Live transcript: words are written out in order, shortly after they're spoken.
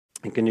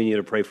and continue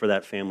to pray for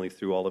that family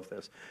through all of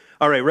this.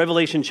 All right,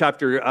 Revelation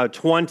chapter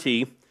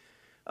 20.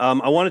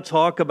 I want to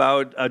talk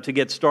about, to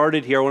get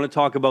started here, I want to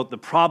talk about the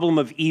problem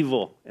of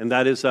evil. And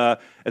that is,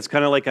 it's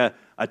kind of like a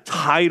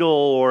title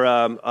or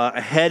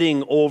a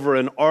heading over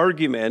an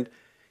argument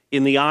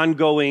in the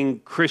ongoing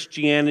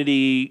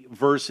Christianity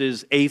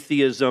versus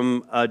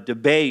atheism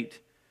debate.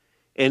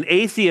 And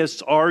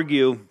atheists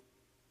argue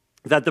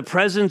that the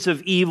presence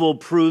of evil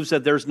proves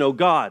that there's no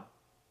God.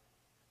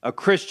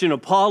 Christian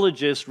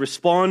apologists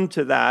respond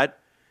to that,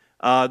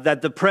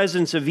 that the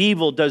presence of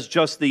evil does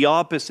just the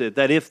opposite,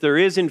 that if there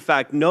is in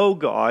fact no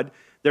God,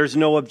 there's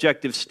no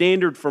objective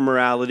standard for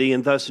morality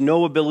and thus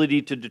no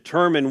ability to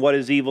determine what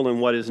is evil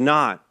and what is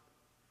not.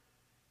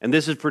 And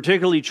this is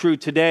particularly true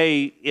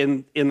today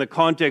in the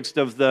context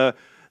of the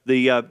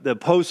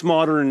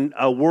postmodern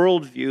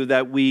worldview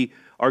that we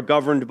are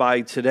governed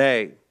by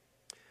today.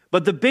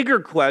 But the bigger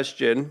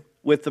question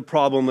with the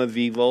problem of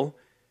evil,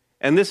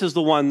 and this is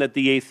the one that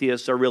the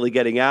atheists are really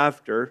getting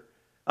after,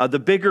 the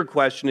bigger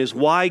question is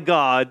why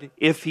God,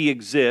 if he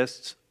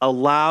exists,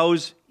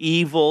 allows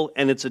evil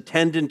and its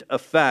attendant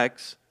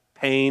effects,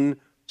 pain,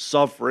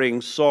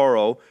 suffering,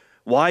 sorrow,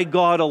 why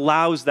God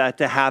allows that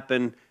to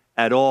happen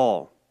at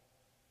all.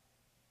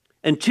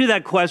 And to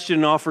that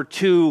question, offer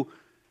two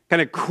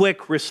kind of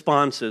quick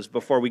responses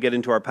before we get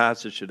into our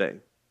passage today.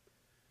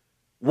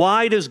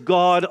 Why does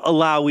God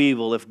allow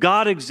evil? If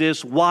God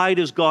exists, why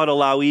does God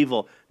allow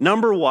evil?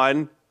 Number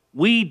one,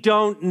 we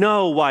don't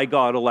know why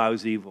God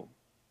allows evil.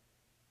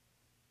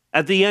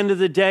 At the end of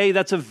the day,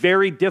 that's a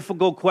very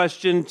difficult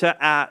question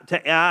to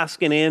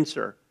ask and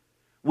answer.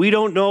 We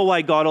don't know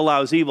why God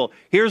allows evil.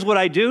 Here's what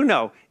I do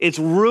know. It's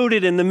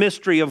rooted in the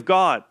mystery of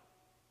God.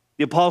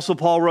 The Apostle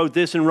Paul wrote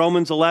this in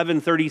Romans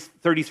 11,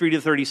 33 to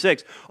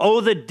 36.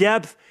 Oh, the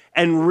depth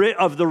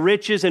of the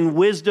riches and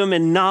wisdom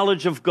and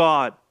knowledge of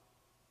God.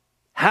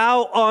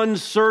 How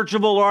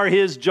unsearchable are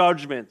his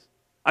judgments.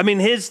 I mean,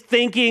 his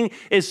thinking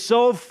is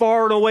so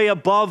far and away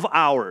above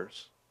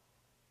ours.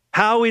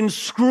 How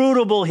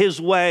inscrutable his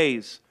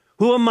ways.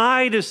 Who am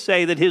I to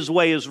say that his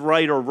way is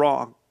right or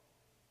wrong?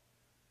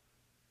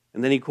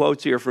 And then he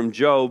quotes here from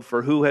Job,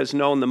 for who has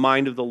known the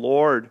mind of the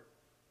Lord,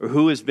 or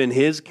who has been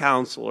his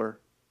counselor,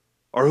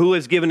 or who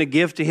has given a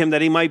gift to him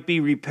that he might be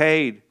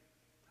repaid?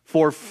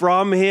 For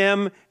from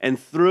him and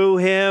through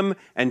him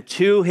and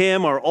to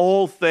him are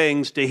all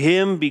things. To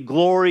him be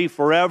glory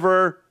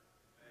forever.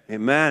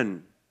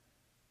 Amen.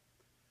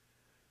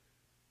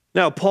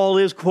 Now, Paul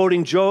is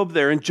quoting Job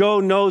there, and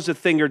Job knows a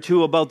thing or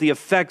two about the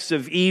effects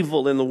of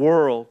evil in the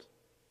world.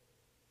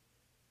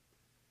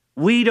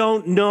 We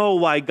don't know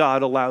why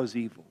God allows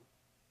evil.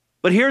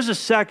 But here's a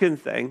second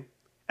thing,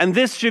 and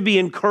this should be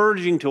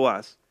encouraging to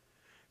us.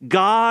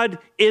 God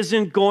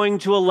isn't going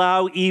to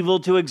allow evil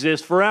to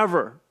exist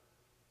forever.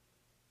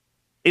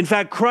 In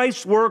fact,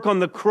 Christ's work on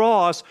the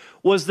cross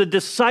was the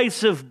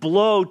decisive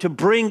blow to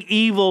bring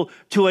evil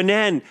to an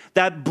end.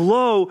 That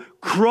blow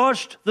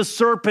crushed the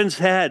serpent's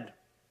head.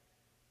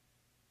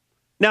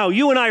 Now,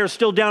 you and I are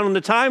still down on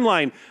the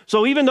timeline.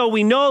 So even though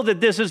we know that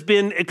this has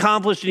been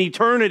accomplished in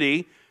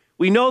eternity,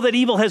 we know that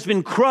evil has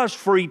been crushed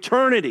for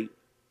eternity.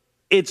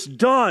 It's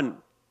done.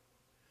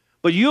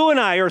 But you and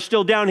I are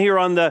still down here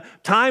on the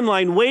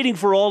timeline waiting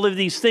for all of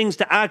these things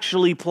to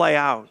actually play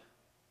out.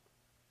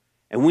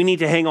 And we need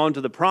to hang on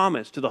to the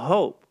promise, to the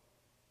hope,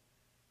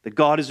 that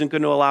God isn't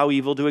going to allow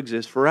evil to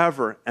exist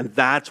forever. And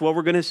that's what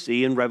we're going to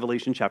see in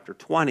Revelation chapter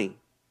 20.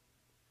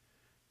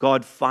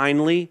 God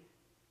finally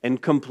and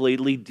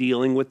completely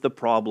dealing with the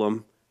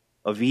problem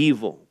of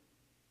evil.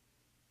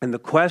 And the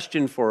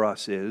question for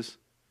us is,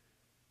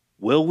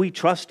 will we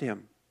trust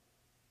him?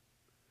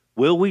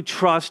 Will we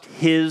trust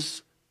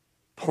his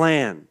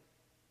plan?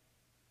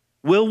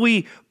 Will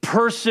we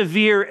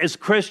persevere as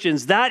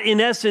Christians? That,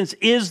 in essence,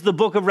 is the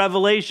book of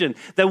Revelation,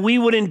 that we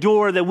would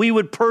endure, that we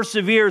would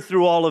persevere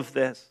through all of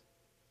this,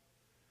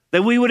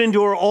 that we would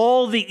endure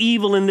all the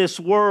evil in this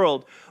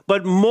world.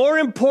 But more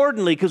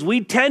importantly, because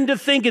we tend to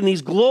think in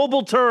these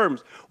global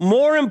terms,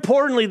 more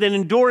importantly than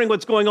enduring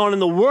what's going on in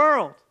the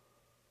world,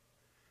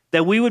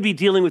 that we would be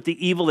dealing with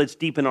the evil that's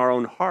deep in our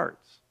own hearts.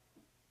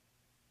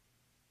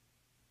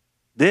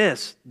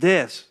 This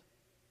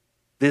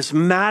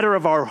matter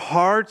of our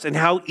hearts and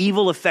how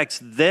evil affects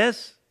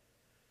this,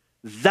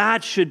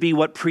 that should be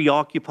what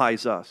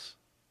preoccupies us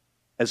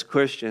as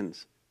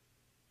Christians,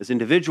 as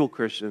individual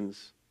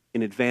Christians,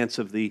 in advance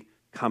of the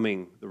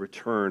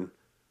return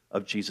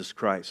of Jesus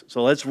Christ.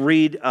 So let's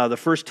read the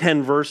first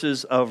 10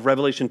 verses of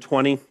Revelation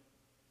 20, and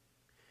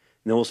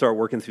then we'll start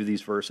working through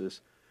these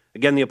verses.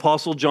 Again, the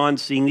Apostle John,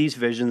 seeing these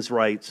visions,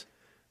 writes,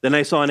 Then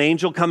I saw an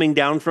angel coming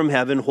down from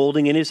heaven,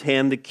 holding in his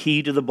hand the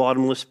key to the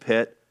bottomless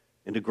pit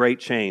and a great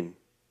chain.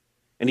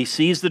 And he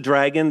seized the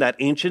dragon, that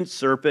ancient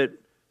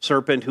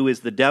serpent who is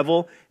the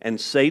devil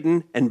and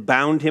Satan, and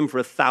bound him for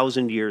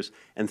 1,000 years,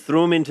 and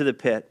threw him into the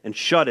pit, and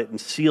shut it,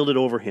 and sealed it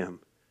over him,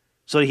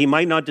 so that he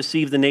might not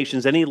deceive the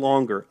nations any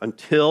longer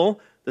until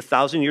the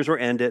 1,000 years were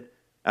ended.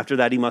 After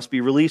that, he must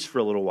be released for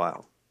a little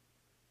while.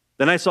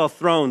 Then I saw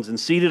thrones, and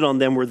seated on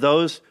them were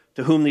those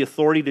to whom the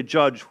authority to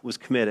judge was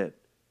committed.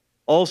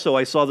 Also,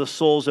 I saw the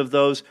souls of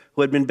those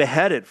who had been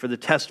beheaded for the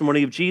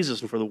testimony of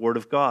Jesus and for the word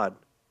of God,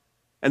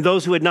 and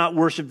those who had not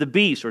worshipped the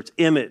beast or its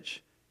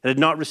image, and had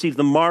not received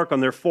the mark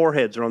on their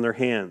foreheads or on their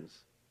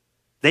hands.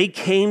 They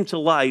came to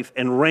life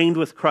and reigned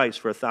with Christ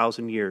for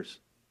 1,000 years.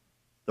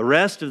 The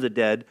rest of the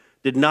dead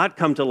did not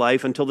come to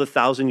life until the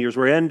 1,000 years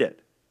were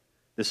ended.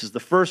 This is the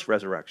first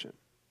resurrection.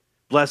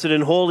 Blessed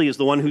and holy is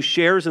the one who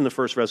shares in the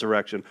first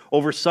resurrection.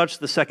 Over such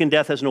the second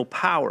death has no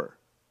power,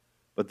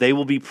 but they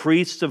will be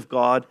priests of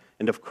God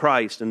and of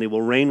Christ, and they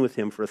will reign with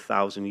him for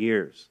 1,000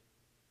 years.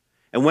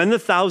 And when the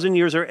 1,000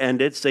 years are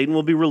ended, Satan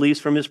will be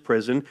released from his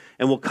prison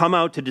and will come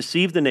out to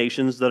deceive the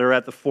nations that are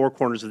at the four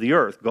corners of the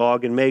earth,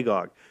 Gog and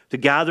Magog, to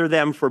gather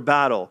them for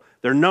battle.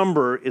 Their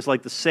number is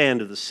like the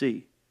sand of the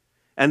sea.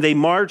 And they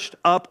marched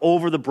up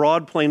over the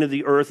broad plain of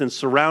the earth and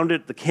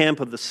surrounded the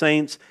camp of the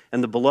saints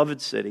and the beloved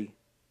city.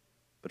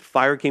 But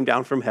fire came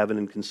down from heaven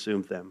and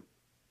consumed them.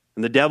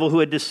 And the devil who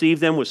had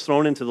deceived them was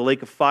thrown into the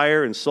lake of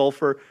fire and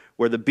sulfur,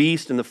 where the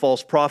beast and the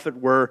false prophet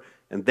were,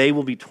 and they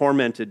will be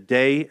tormented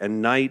day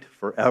and night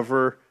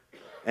forever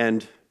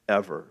and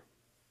ever.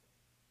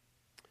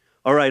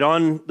 All right,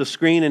 on the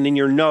screen and in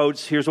your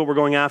notes, here's what we're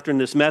going after in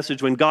this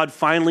message. When God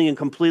finally and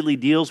completely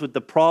deals with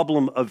the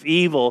problem of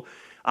evil,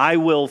 I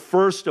will,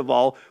 first of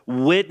all,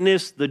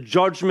 witness the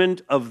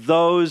judgment of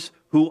those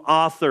who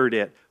authored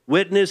it.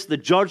 Witness the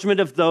judgment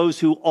of those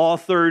who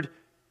authored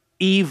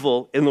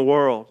evil in the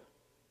world.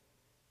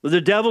 The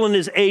devil and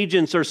his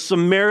agents are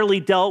summarily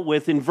dealt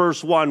with in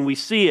verse 1. We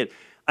see it.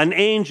 An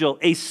angel,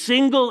 a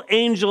single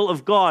angel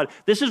of God.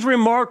 This is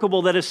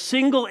remarkable that a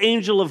single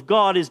angel of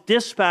God is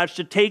dispatched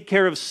to take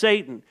care of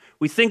Satan.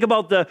 We think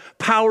about the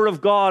power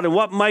of God and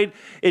what might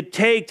it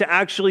take to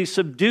actually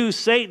subdue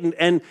Satan.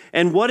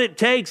 And what it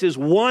takes is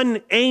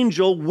one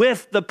angel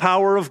with the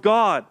power of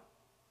God.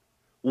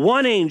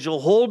 One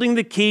angel holding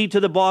the key to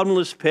the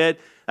bottomless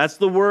pit. That's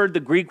the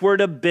Greek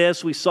word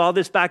abyss. We saw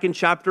this back in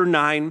chapter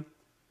 9.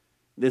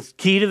 This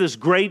key to this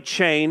great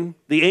chain.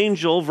 The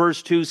angel,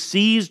 verse 2,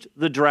 seized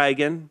the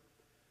dragon.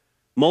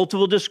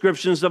 Multiple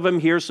descriptions of him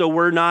here, so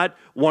we're not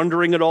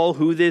wondering at all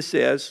who this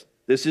is.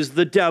 This is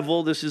the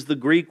devil. This is the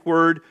Greek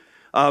word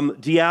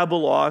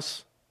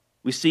diabolos.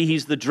 We see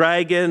he's the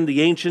dragon,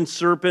 the ancient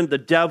serpent, the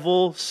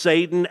devil,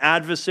 Satan,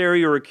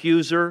 adversary or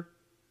accuser.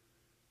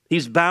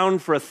 He's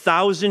bound for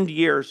 1,000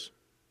 years.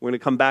 We're going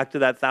to come back to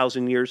that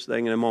 1,000 years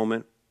thing in a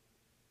moment.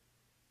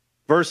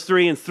 Verse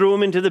 3, and threw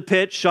him into the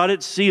pit, shut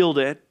it, sealed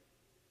it.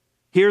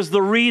 Here's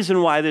the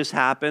reason why this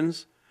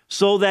happens,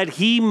 so that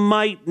he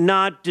might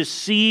not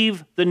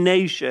deceive the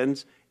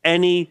nations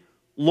any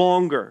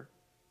longer.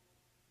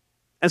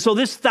 And so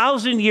this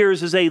 1,000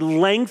 years is a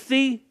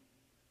lengthy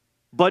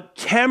but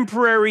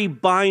temporary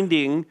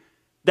binding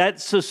that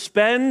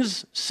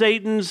suspends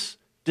Satan's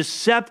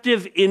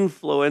deceptive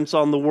influence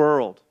on the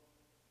world.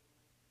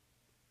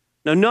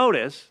 Now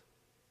notice,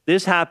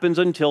 this happens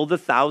until the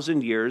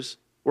 1,000 years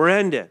were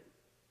ended.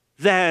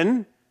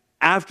 Then,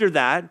 after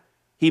that,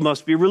 he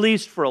must be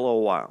released for a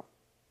little while.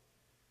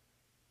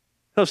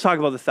 Let's talk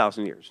about the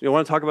 1,000 years. You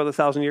want to talk about the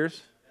 1,000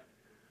 years?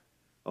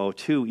 Oh,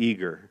 too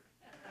eager.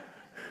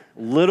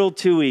 Little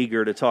too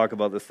eager to talk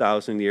about the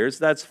 1,000 years.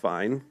 That's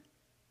fine.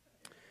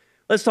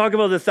 Let's talk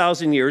about the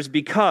 1,000 years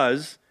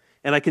because,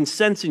 and I can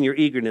sense in your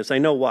eagerness, I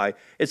know why.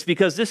 It's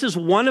because this is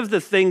one of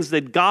the things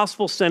that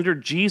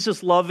gospel-centered,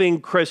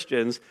 Jesus-loving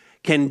Christians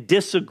can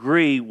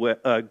disagree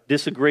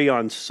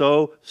on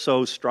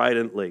so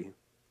stridently.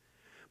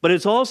 But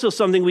it's also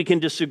something we can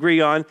disagree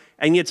on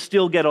and yet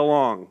still get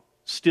along,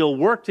 still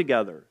work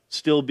together,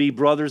 still be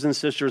brothers and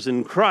sisters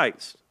in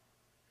Christ.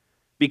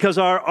 Because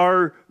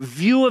our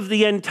view of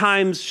the end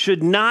times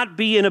should not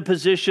be in a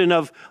position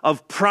of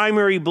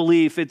primary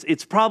belief.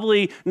 It's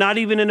probably not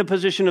even in a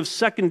position of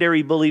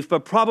secondary belief,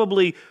 but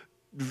probably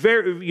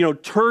very,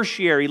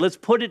 tertiary. Let's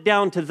put it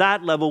down to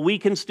that level. We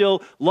can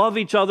still love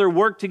each other,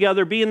 work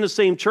together, be in the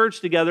same church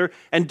together,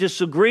 and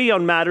disagree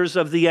on matters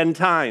of the end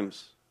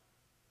times.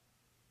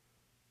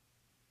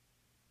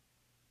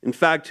 In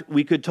fact,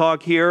 we could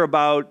talk here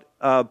about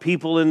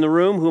people in the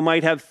room who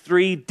might have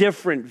three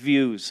different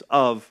views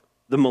of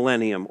the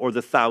millennium or the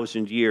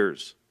 1,000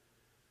 years.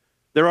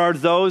 There are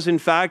those, in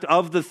fact,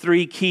 of the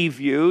three key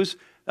views,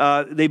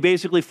 they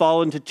basically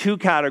fall into two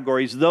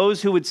categories.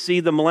 Those who would see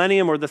the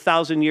millennium or the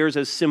 1,000 years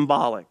as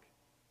symbolic.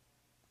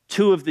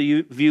 Two of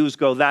the views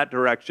go that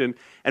direction,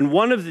 and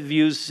one of the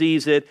views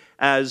sees it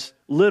as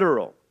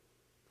literal.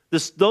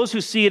 Those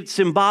who see it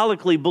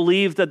symbolically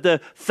believe that the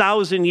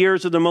 1,000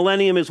 years of the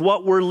millennium is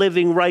what we're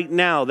living right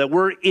now, that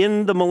we're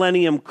in the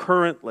millennium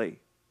currently.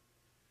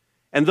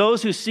 And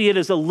those who see it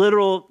as a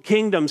literal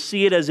kingdom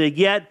see it as a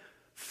yet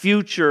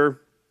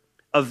future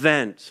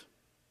event.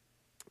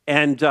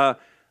 And I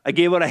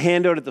gave out a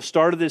handout at the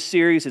start of this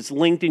series. It's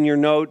linked in your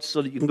notes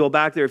so that you can go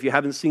back there if you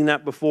haven't seen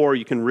that before.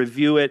 You can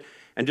review it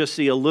and just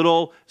see a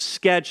little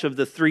sketch of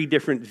the three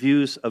different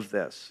views of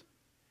this.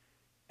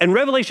 And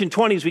Revelation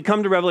 20, as we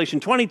come to Revelation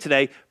 20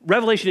 today,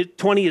 Revelation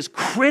 20 is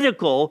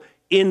critical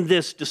in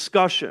this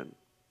discussion.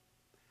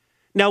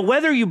 Now,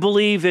 whether you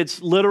believe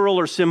it's literal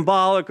or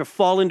symbolic or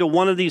fall into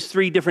one of these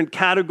three different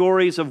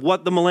categories of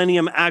what the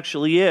millennium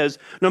actually is,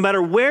 no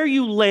matter where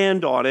you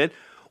land on it,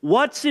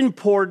 what's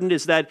important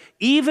is that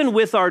even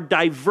with our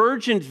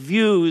divergent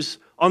views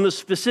on the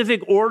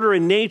specific order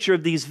and nature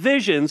of these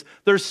visions,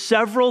 there's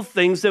several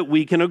things that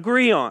we can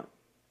agree on.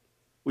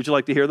 Would you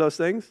like to hear those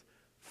things?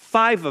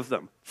 5 of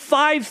them.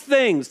 5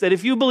 things that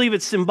if you believe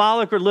it's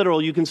symbolic or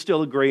literal, you can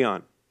still agree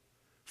on.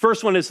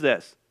 First one is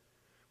this.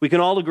 We can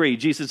all agree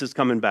Jesus is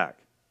coming back.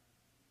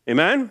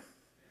 Amen?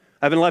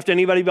 I haven't left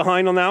anybody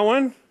behind on that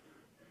one.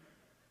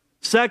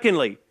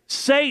 Secondly,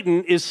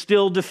 Satan is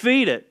still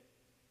defeated.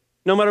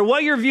 No matter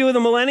what your view of the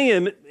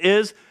millennium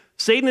is,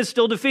 Satan is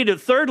still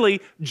defeated.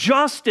 Thirdly,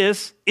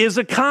 justice is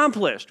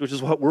accomplished, which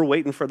is what we're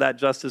waiting for, that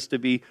justice to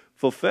be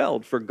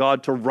fulfilled, for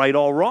God to right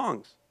all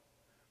wrongs.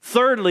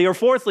 Fourthly,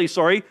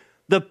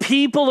 the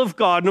people of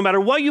God, no matter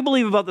what you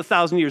believe about the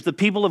 1,000 years, the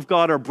people of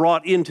God are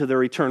brought into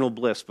their eternal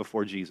bliss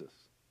before Jesus.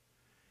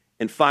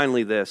 And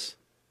finally this,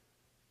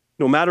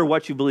 no matter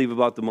what you believe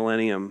about the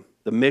millennium,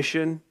 the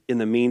mission in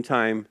the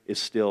meantime is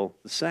still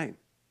the same.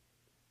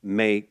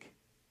 Make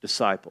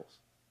disciples.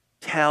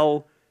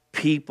 Tell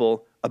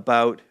people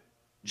about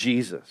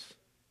Jesus.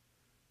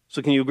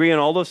 So can you agree on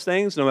all those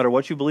things, no matter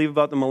what you believe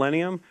about the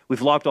millennium?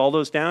 We've locked all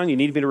those down. You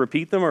need me to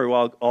repeat them, or are we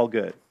all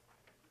good?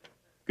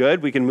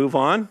 Good, we can move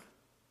on.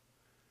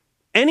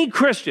 Any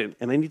Christian,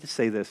 and I need to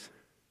say this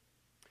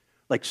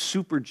like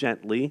super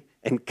gently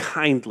and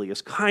kindly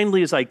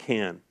as I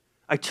can.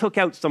 I took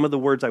out some of the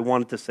words I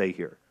wanted to say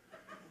here.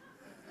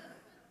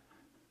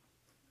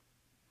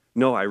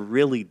 No, I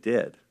really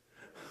did.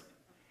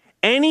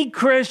 Any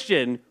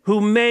Christian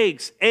who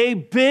makes a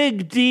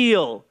big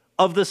deal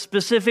of the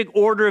specific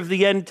order of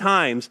the end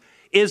times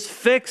is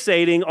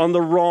fixating on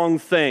the wrong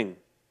thing.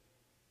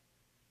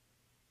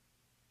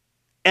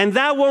 And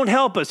that won't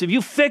help us. If you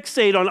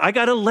fixate on, I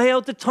got to lay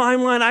out the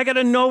timeline, I got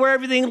to know where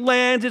everything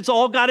lands, it's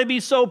all got to be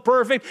so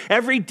perfect,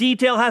 every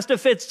detail has to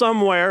fit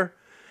somewhere,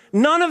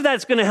 none of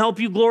that's going to help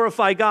you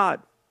glorify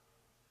God.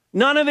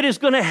 None of it is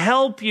going to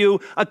help you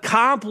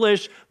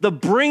accomplish the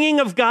bringing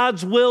of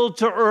God's will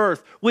to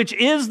earth, which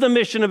is the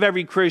mission of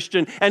every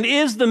Christian and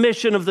is the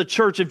mission of the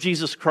Church of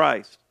Jesus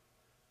Christ.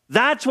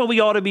 That's what we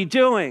ought to be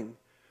doing.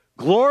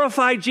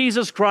 Glorify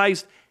Jesus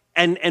Christ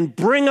and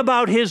bring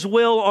about his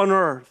will on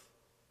earth.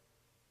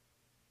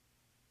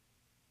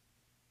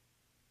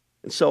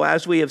 And so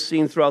as we have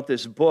seen throughout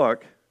this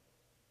book,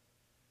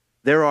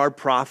 there are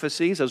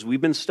prophecies, as we've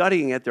been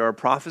studying it, there are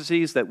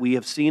prophecies that we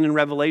have seen in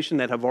Revelation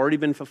that have already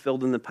been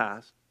fulfilled in the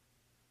past.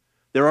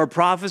 There are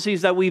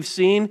prophecies that we've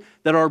seen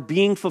that are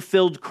being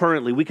fulfilled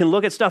currently. We can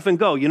look at stuff and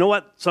go, you know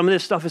what? Some of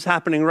this stuff is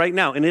happening right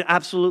now, and it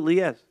absolutely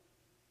is.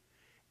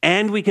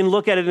 And we can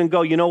look at it and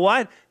go, you know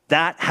what?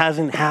 That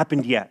hasn't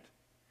happened yet.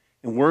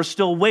 And we're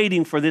still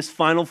waiting for this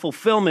final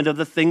fulfillment of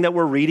the thing that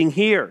we're reading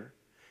here.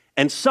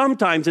 And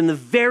sometimes in the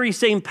very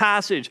same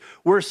passage,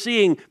 we're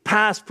seeing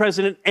past,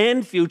 present,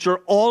 and future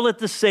all at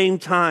the same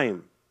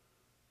time.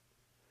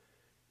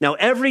 Now,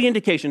 every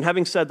indication,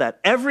 having said that,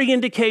 every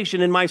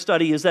indication in my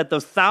study is that the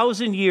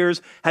 1,000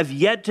 years have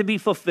yet to be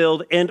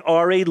fulfilled and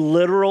are a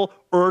literal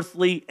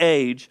earthly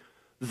age,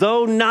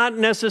 though not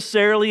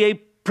necessarily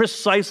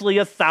precisely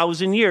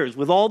 1,000 years.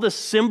 With all the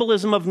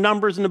symbolism of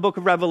numbers in the book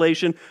of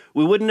Revelation,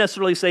 we wouldn't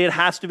necessarily say it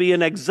has to be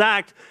an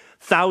exact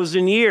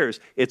 1,000 years.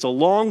 It's a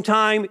long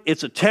time,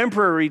 it's a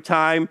temporary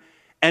time,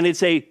 and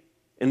this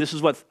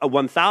is what a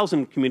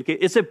 1,000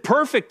 communicates, it's a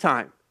perfect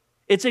time.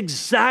 It's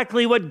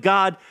exactly what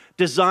God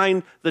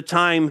designed the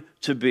time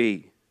to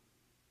be.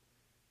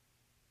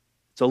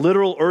 It's a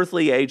literal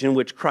earthly age in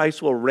which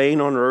Christ will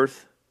reign on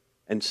earth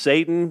and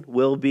Satan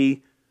will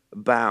be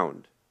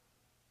bound.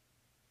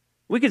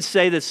 We could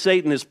say that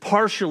Satan is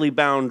partially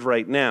bound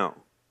right now,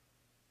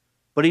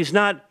 but he's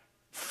not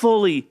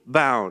fully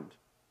bound.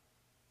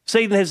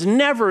 Satan has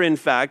never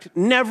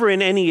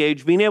in any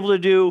age been able to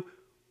do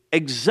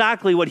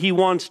exactly what he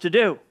wants to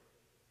do.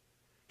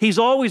 He's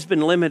always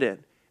been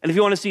limited. And if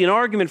you want to see an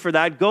argument for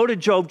that, go to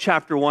Job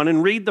chapter 1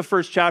 and read the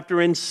first chapter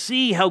and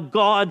see how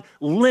God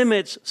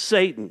limits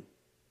Satan.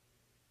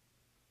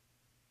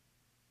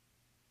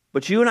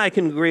 But you and I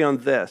can agree on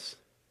this.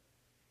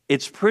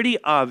 It's pretty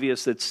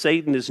obvious that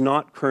Satan is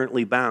not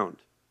currently bound,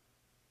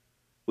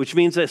 which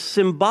means a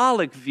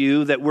symbolic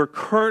view that we're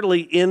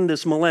currently in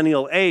this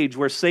millennial age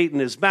where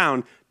Satan is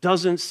bound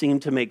doesn't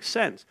seem to make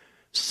sense.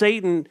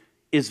 Satan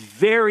is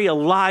very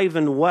alive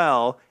and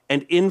well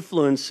and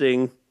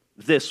influencing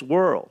this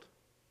world.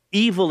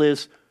 Evil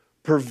is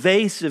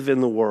pervasive in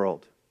the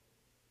world.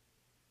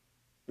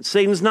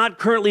 Satan's not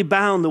currently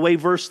bound the way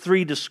verse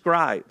 3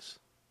 describes.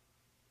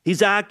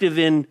 He's active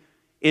in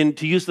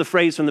to use the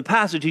phrase from the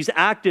passage, he's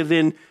active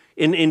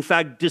in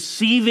fact,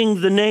 deceiving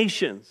the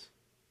nations.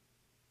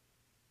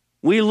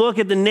 We look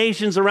at the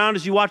nations around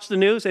us. You watch the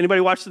news? Anybody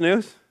watch the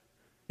news?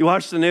 You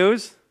watch the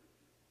news?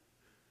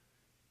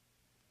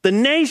 The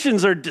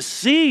nations are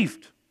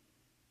deceived.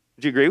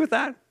 Would you agree with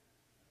that?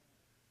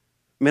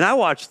 I mean, I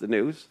watch the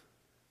news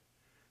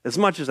as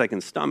much as I can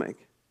stomach,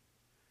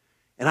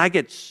 and I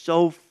get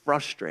so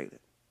frustrated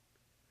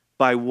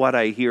by what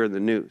I hear in the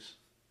news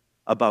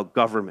about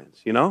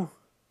governments, you know?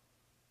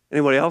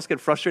 Anybody else get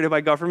frustrated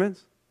by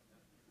governments?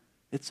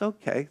 It's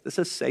okay. This is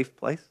a safe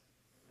place.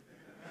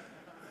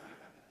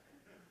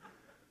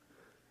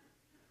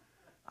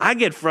 I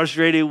get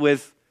frustrated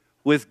with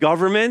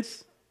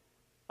governments.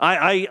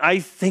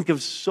 I think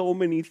of so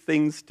many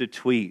things to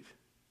tweet.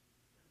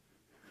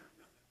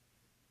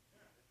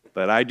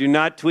 But I do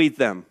not tweet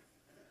them.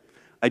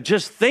 I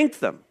just think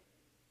them.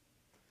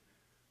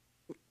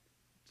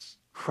 It's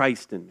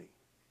Christ in me.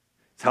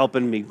 It's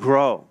helping me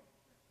grow.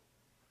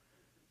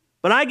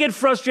 But I get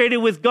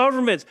frustrated with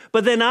governments.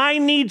 But then I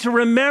need to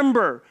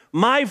remember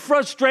my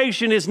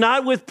frustration is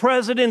not with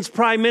presidents,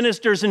 prime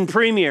ministers, and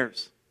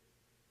premiers.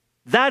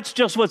 That's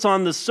just what's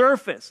on the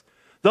surface.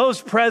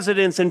 Those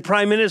presidents and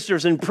prime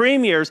ministers and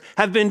premiers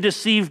have been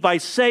deceived by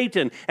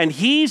Satan, and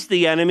he's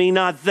the enemy,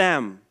 not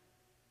them.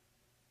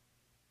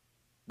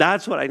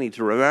 That's what I need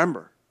to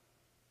remember.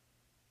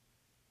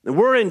 And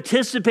we're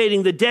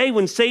anticipating the day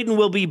when Satan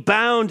will be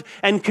bound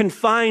and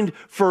confined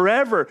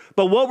forever.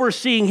 But what we're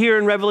seeing here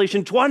in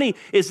Revelation 20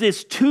 is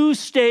this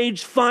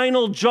two-stage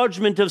final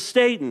judgment of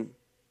Satan,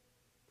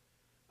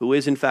 who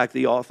is in fact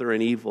the author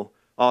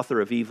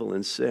of evil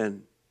and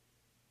sin.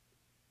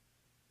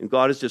 And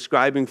God is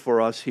describing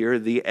for us here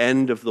the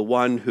end of the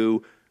one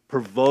who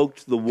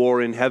provoked the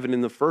war in heaven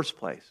in the first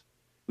place.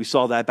 We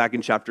saw that back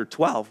in chapter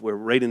 12. We're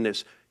right in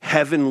this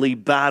heavenly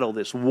battle,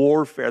 this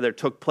warfare that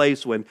took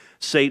place when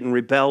Satan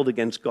rebelled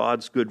against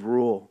God's good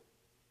rule.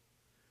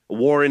 A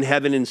war in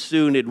heaven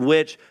ensued in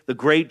which the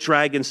great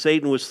dragon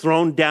Satan was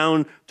thrown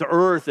down to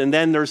earth. And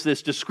then there's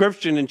this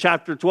description in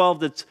chapter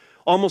 12 that's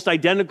almost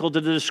identical to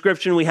the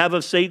description we have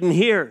of Satan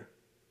here.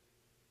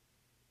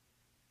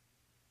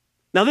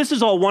 Now, this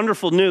is all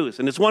wonderful news,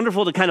 and it's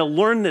wonderful to kind of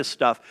learn this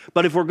stuff.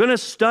 But if we're going to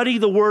study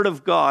the Word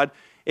of God,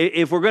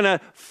 if we're going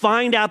to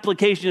find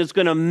application that's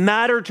going to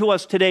matter to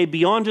us today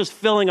beyond just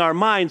filling our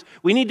minds,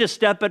 we need to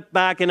step it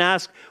back and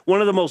ask one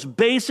of the most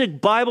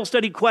basic Bible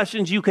study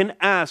questions you can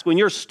ask when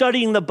you're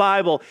studying the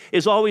Bible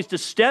is always to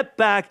step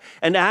back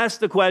and ask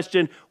the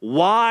question,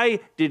 why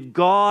did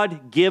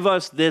God give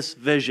us this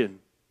vision?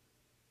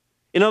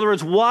 In other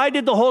words, why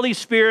did the Holy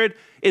Spirit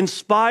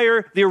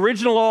inspire the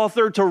original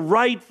author to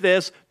write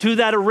this to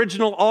that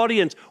original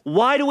audience?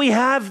 Why do we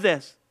have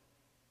this?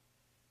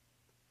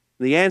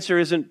 The answer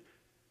isn't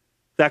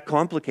that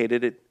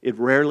complicated. It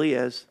rarely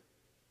is.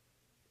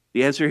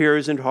 The answer here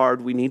isn't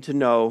hard. We needed to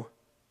know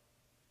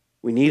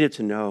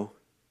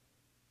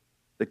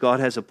that God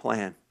has a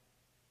plan.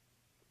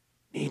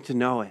 We need to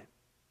know it.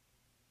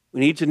 We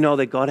need to know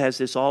that God has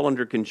this all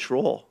under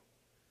control.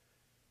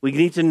 We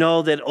need to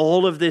know that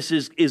all of this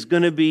is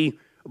going to be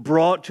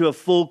brought to a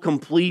full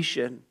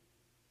completion.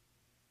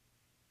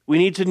 We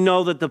need to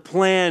know that the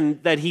plan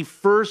that he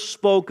first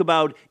spoke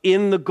about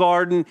in the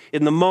garden,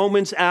 in the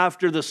moments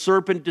after the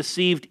serpent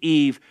deceived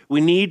Eve,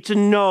 we need to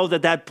know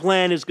that that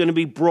plan is going to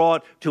be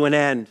brought to an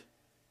end.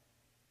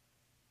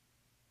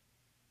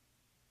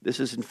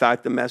 This is, in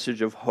fact, the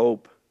message of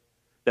hope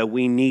that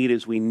we need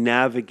as we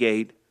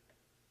navigate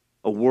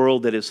a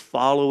world that is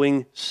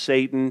following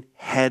Satan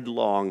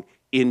headlong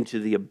into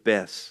the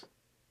abyss.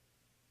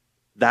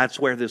 That's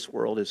where this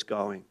world is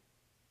going.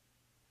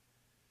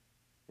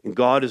 And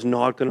God is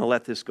not going to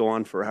let this go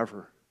on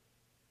forever.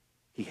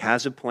 He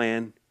has a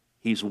plan.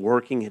 He's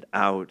working it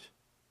out.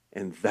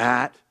 And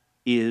that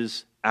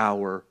is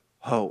our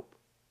hope.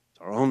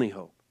 It's our only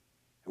hope.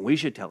 And we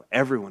should tell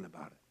everyone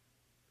about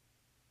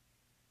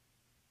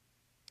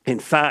it. In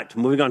fact,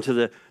 moving on to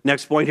the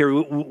next point here,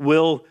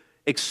 we'll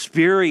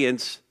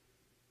experience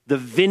the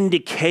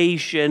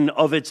vindication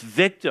of its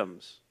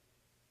victims.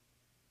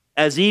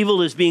 As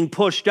evil is being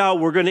pushed out,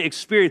 we're going to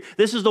experience.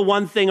 This is the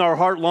one thing our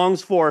heart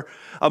longs for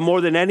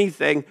more than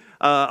anything,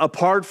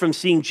 apart from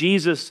seeing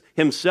Jesus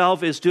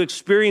himself, is to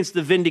experience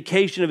the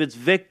vindication of its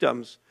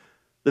victims,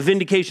 the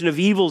vindication of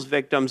evil's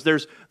victims.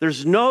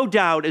 There's no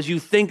doubt as you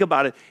think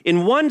about it.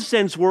 In one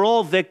sense, we're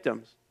all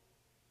victims.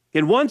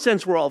 In one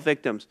sense, we're all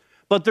victims.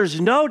 But there's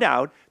no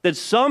doubt that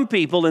some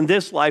people in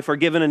this life are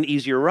given an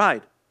easier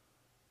ride.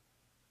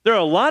 There are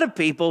a lot of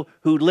people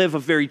who live a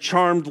very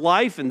charmed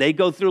life and they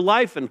go through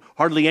life and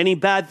hardly any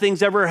bad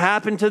things ever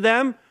happen to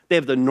them. They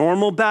have the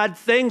normal bad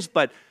things,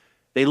 but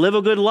they live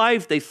a good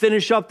life. They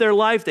finish up their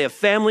life. They have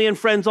family and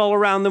friends all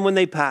around them when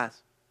they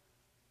pass.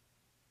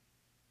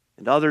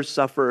 And others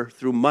suffer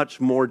through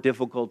much more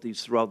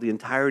difficulties throughout the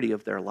entirety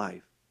of their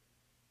life.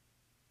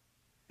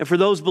 And for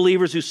those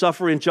believers who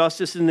suffer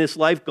injustice in this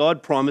life,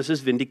 God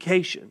promises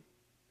vindication.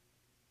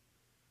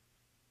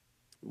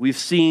 We've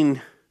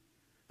seen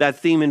that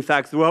theme, in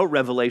fact, throughout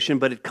Revelation,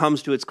 but it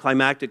comes to its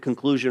climactic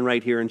conclusion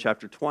right here in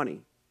chapter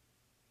 20.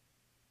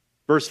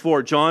 Verse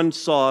 4, John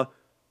saw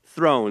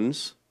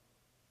thrones,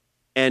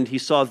 and he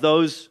saw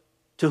those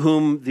to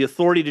whom the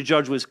authority to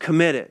judge was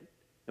committed.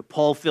 And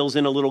Paul fills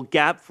in a little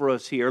gap for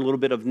us here, a little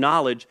bit of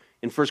knowledge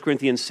in 1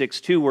 Corinthians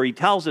 6:2, where he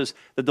tells us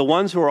that the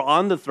ones who are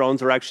on the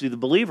thrones are actually the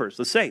believers,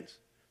 the saints.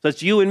 So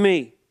that's you and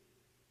me,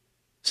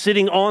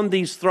 sitting on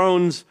these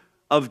thrones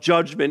of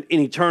judgment in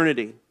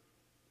eternity.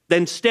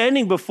 Then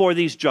standing before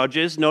these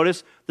judges,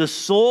 notice the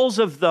souls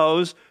of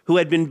those who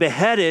had been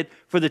beheaded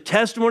for the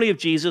testimony of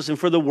Jesus and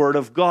for the word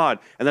of God.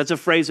 And that's a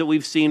phrase that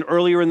we've seen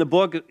earlier in the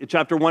book.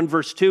 Chapter 1,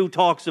 verse 2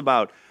 talks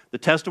about the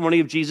testimony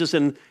of Jesus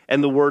and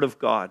the word of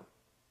God.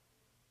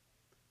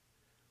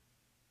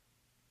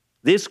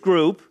 This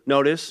group,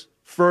 notice,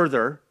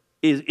 further,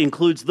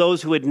 includes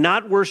those who had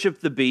not worshiped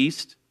the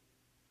beast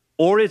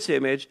or its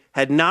image,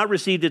 had not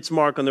received its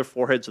mark on their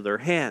foreheads or their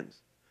hands.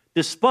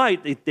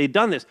 They'd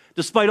done this,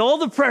 despite all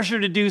the pressure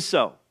to do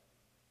so,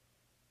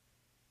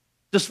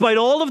 despite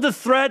all of the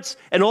threats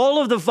and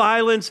all of the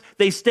violence,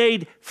 they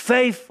stayed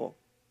faithful.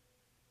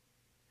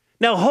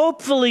 Now,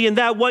 hopefully in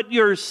that what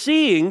you're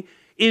seeing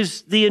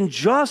is the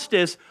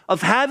injustice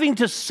of having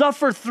to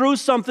suffer through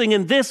something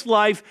in this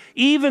life,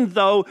 even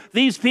though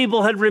these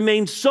people had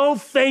remained so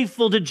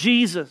faithful to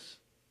Jesus.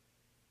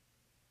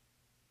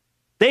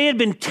 They had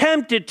been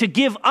tempted to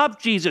give up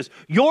Jesus.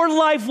 Your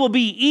life will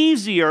be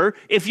easier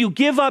if you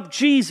give up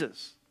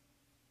Jesus.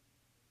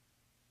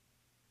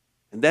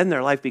 And then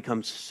their life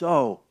becomes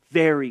so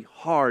very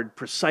hard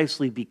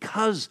precisely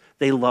because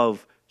they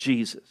love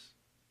Jesus.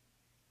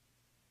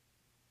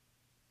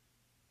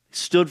 They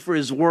stood for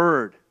his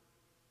word.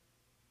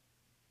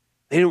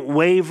 They didn't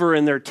waver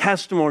in their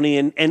testimony.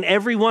 And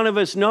every one of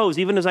us knows,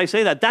 even as I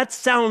say that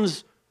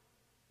sounds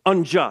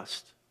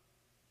unjust.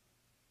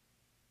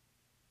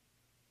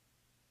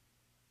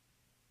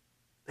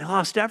 They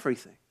lost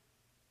everything.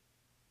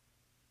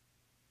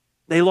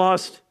 They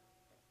lost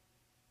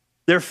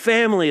their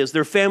family as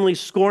their family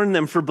scorned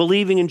them for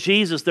believing in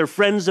Jesus. Their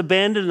friends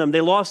abandoned them. They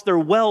lost their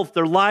wealth,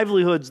 their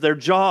livelihoods, their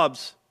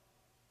jobs.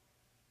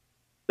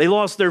 They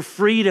lost their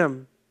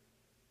freedom.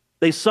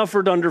 They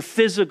suffered under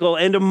physical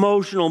and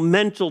emotional,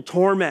 mental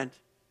torment.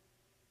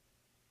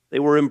 They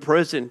were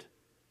imprisoned,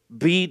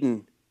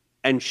 beaten,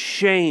 and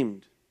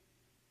shamed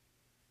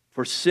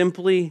for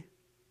simply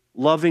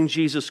loving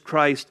Jesus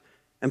Christ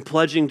and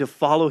pledging to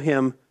follow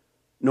him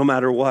no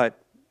matter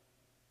what,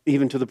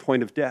 even to the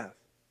point of death.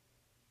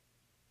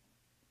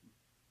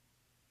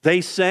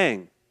 They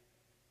sang,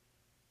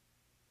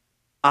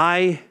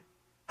 "I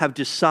have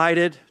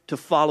decided to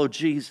follow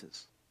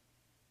Jesus.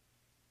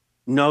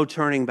 No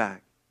turning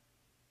back.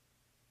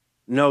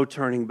 No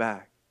turning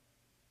back.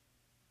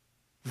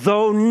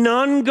 Though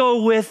none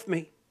go with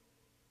me,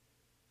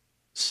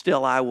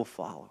 still I will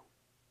follow."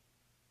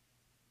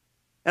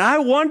 And I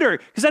wonder,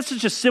 because that's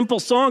such a simple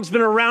song, it's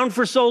been around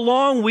for so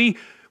long, we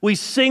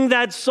sing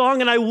that song,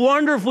 and I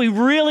wonder if we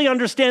really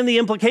understand the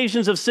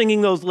implications of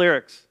singing those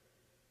lyrics.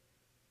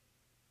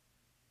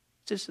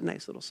 It's just a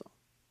nice little song.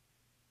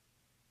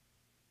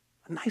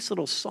 A nice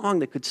little song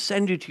that could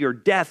send you to your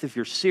death if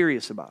you're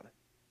serious about it.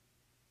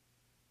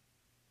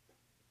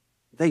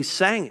 They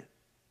sang it.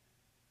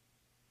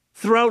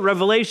 Throughout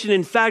Revelation,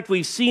 in fact,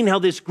 we've seen how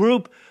this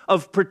group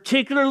of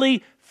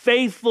particularly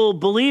faithful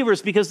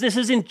believers, because this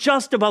isn't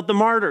just about the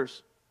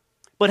martyrs,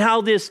 but how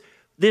this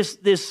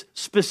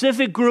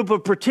specific group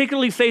of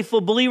particularly faithful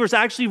believers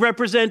actually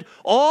represent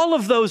all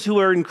of those who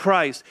are in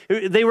Christ.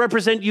 They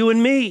represent you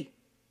and me.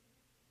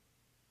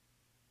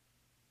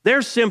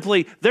 They're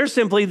simply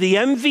the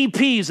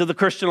MVPs of the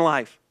Christian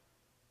life.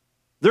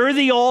 They're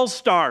the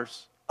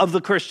all-stars of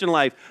the Christian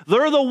life.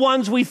 They're the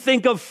ones we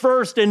think of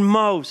first and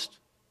most.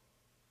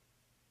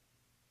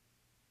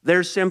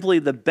 They're simply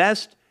the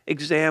best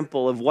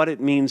example of what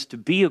it means to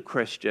be a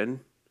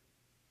Christian.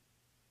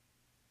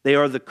 They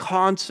are the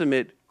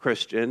consummate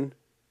Christian,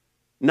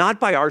 not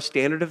by our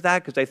standard of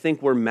that, because I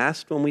think we're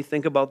messed when we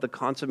think about the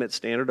consummate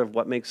standard of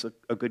what makes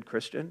a good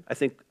Christian. I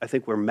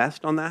think we're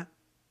messed on that.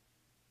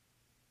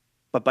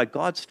 But by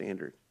God's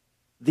standard,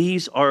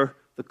 these are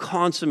the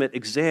consummate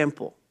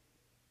example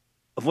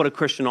of what a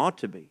Christian ought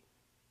to be.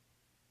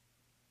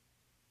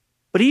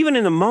 But even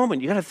in the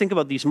moment, you got to think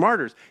about these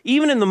martyrs.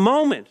 Even in the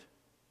moment,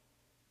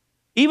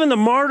 even the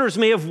martyrs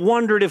may have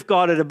wondered if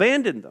God had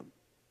abandoned them.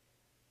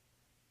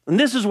 And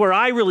this is where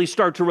I really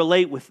start to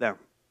relate with them.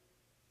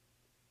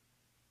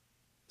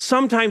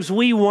 Sometimes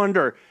we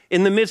wonder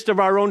in the midst of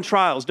our own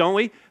trials, don't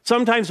we?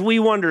 Sometimes we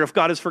wonder if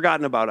God has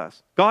forgotten about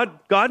us. God,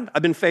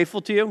 I've been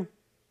faithful to you.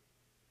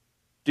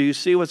 Do you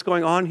see what's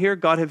going on here?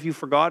 God, have you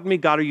forgotten me?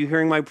 God, are you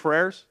hearing my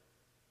prayers?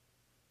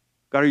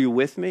 God, are you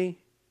with me?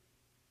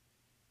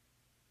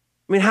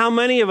 I mean, how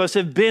many of us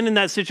have been in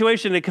that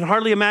situation? I can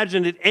hardly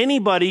imagine that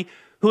anybody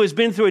who has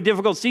been through a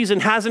difficult season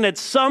hasn't at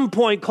some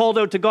point called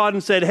out to God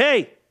and said,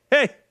 hey,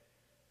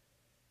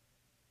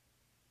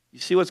 you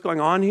see what's going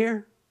on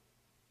here?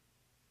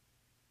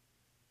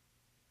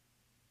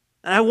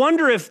 And I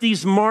wonder if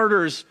these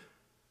martyrs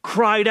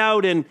cried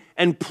out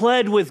and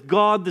pled with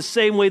God the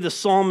same way the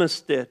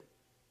psalmist did.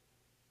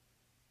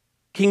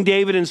 King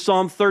David in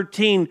Psalm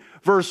 13,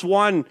 verse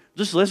 1,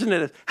 just listen to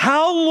this.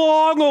 How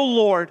long, O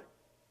Lord?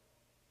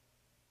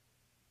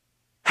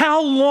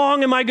 How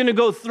long am I going to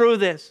go through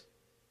this?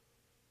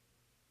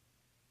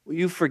 Will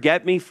you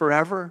forget me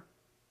forever?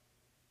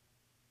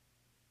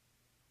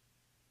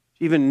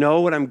 Do you even know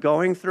what I'm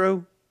going through?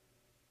 Have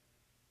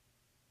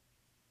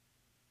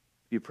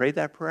you prayed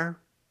that prayer?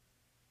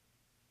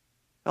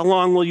 How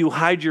long will you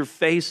hide your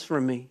face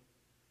from me?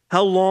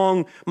 How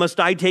long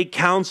must I take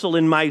counsel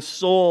in my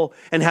soul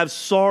and have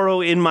sorrow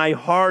in my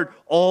heart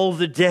all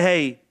the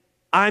day?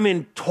 I'm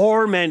in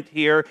torment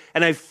here,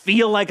 and I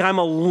feel like I'm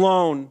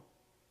alone.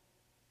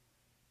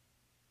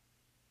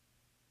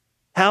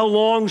 How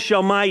long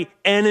shall my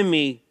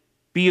enemy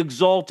be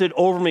exalted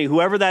over me?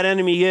 Whoever that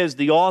enemy is,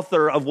 the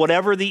author of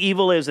whatever the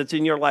evil is that's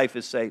in your life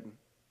is Satan.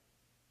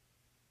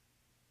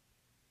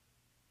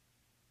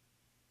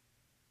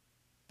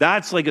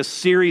 That's like a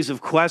series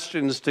of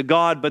questions to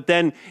God. But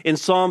then in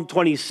Psalm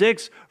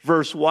 26,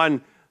 verse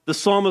 1, the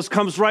psalmist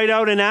comes right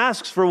out and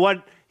asks for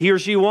what he or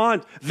she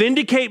wants.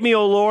 Vindicate me,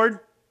 O Lord.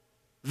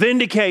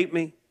 Vindicate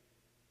me.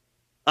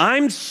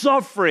 I'm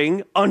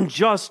suffering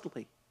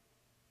unjustly.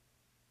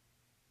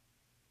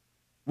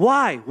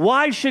 Why?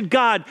 Why should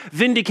God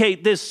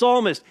vindicate this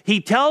psalmist?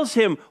 He tells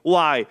him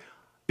why.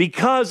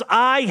 Because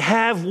I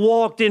have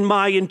walked in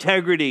my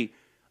integrity.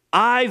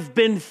 I've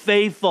been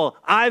faithful.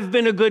 I've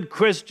been a good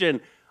Christian.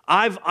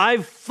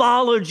 I've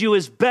followed you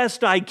as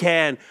best I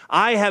can.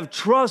 I have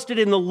trusted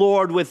in the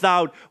Lord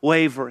without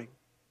wavering.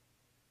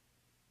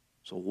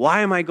 So why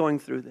am I going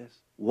through this?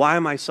 Why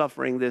am I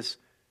suffering this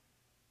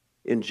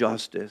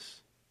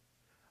injustice?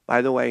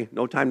 By the way,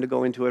 no time to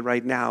go into it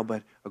right now,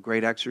 but a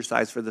great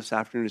exercise for this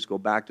afternoon is go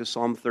back to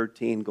Psalm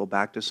 13, go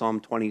back to Psalm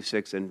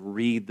 26, and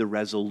read the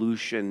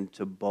resolution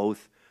to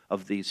both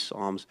of these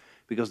Psalms,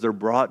 because they're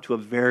brought to a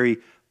very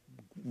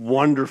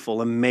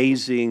wonderful,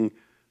 amazing,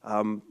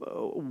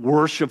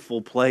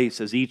 worshipful place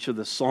as each of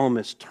the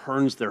psalmists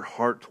turns their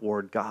heart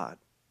toward God.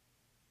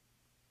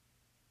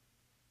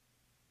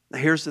 Now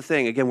here's the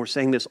thing. Again, we're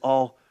saying this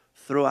all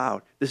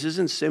throughout. This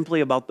isn't simply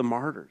about the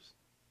martyrs.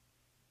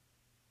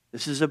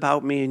 This is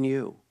about me and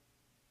you.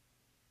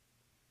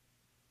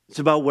 It's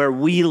about where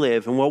we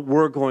live and what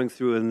we're going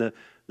through, and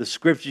the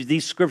scriptures.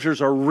 These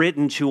scriptures are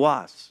written to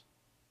us.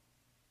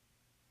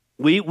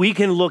 We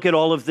can look at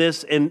all of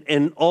this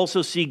and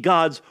also see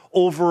God's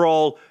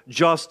overall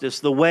justice,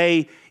 the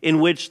way in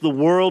which the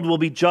world will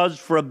be judged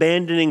for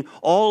abandoning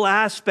all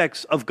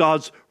aspects of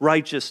God's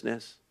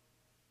righteousness.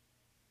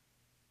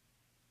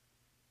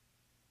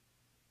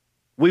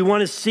 We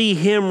want to see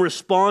Him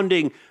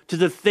responding to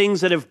the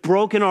things that have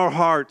broken our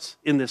hearts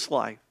in this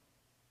life.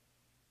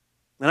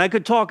 And I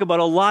could talk about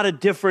a lot of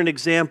different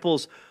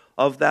examples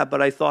of that, but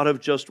I thought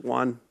of just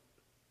one.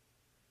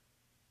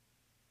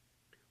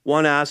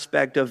 One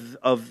aspect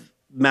of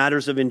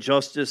matters of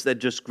injustice that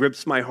just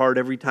grips my heart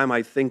every time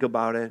I think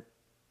about it.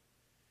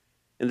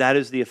 And that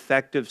is the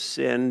effect of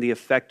sin, the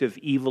effect of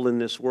evil in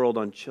this world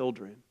on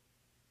children,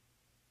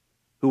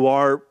 who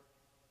are,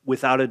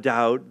 without a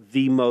doubt,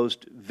 the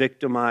most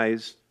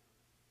victimized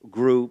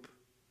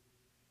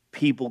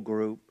people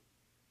group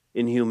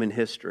in human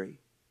history.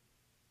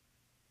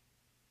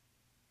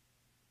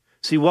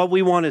 See, what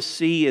we want to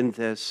see in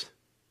this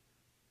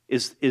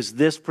is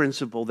this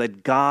principle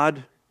that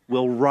God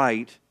will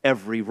right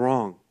every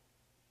wrong.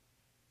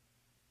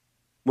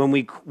 When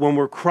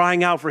we're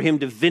crying out for Him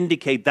to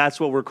vindicate, that's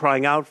what we're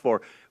crying out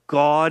for.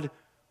 God,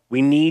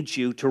 we need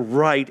you to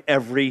right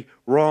every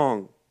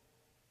wrong.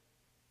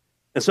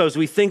 And so as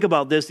we think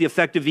about this, the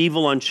effect of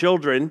evil on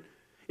children,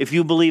 if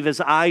you believe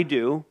as I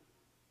do,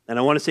 and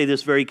I want to say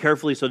this very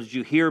carefully so that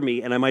you hear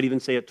me, and I might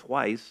even say it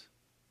twice.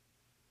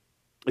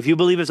 If you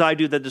believe as I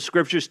do that the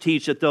scriptures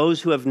teach that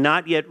those who have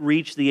not yet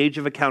reached the age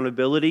of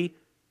accountability,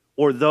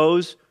 or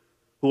those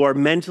who are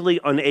mentally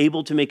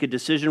unable to make a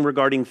decision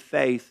regarding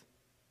faith,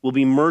 will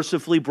be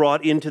mercifully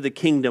brought into the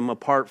kingdom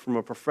apart from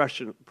a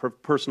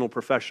personal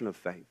profession of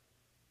faith.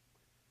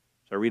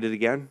 So I read it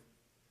again.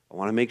 I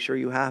want to make sure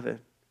you have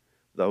it,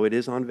 though it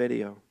is on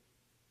video.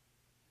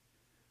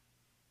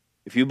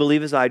 If you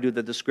believe as I do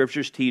that the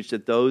scriptures teach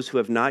that those who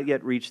have not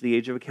yet reached the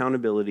age of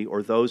accountability,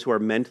 or those who are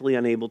mentally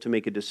unable to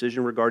make a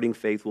decision regarding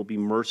faith, will be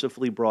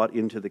mercifully brought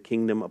into the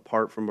kingdom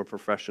apart from a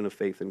profession of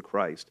faith in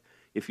Christ.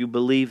 If you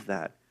believe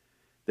that,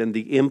 then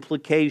the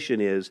implication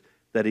is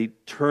that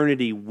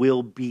eternity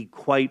will be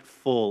quite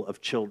full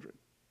of children.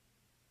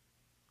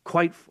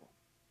 Quite full.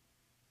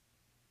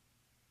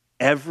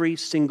 Every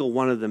single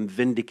one of them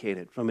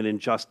vindicated from an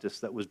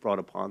injustice that was brought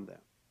upon them.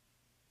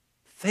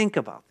 Think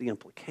about the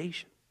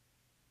implication.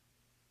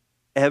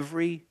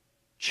 Every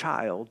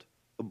child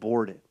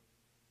aborted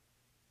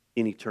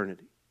in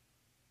eternity.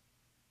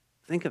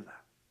 Think of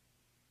that.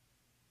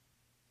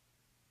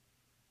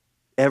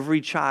 Every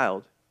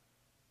child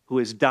who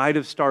has died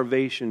of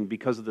starvation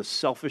because of the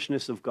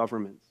selfishness of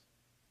governments.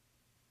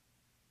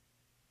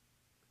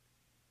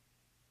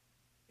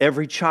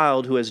 Every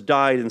child who has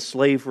died in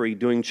slavery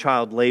doing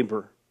child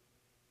labor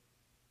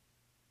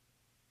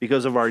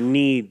because of our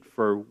need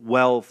for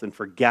wealth and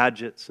for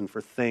gadgets and for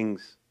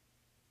things.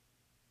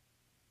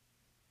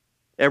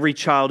 Every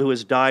child who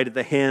has died at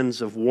the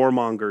hands of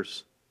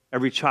warmongers.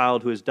 Every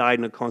child who has died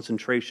in a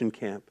concentration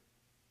camp.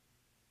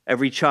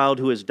 Every child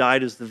who has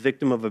died as the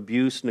victim of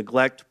abuse,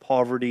 neglect,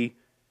 poverty,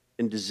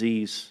 and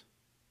disease.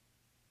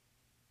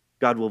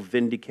 God will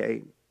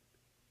vindicate.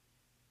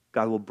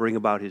 God will bring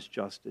about His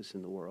justice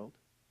in the world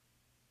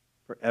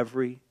for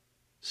every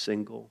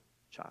single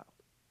child.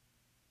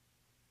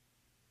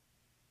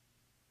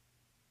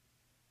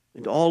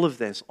 And all of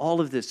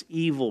this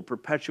evil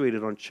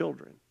perpetuated on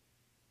children,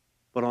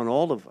 but on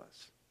all of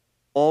us.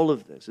 All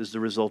of this is the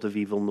result of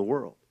evil in the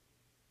world.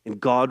 And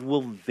God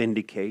will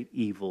vindicate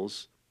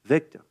evil's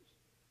victims.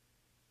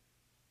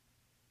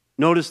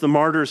 Notice the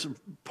martyrs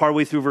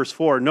partway through verse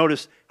 4.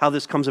 Notice how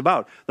this comes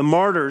about. The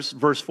martyrs,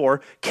 verse 4,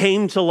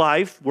 came to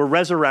life, were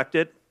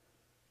resurrected,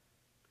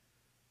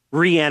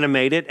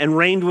 reanimated, and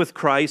reigned with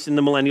Christ in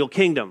the millennial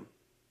kingdom.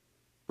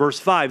 Verse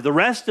 5, the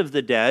rest of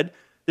the dead,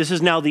 this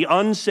is now the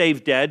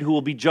unsaved dead who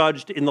will be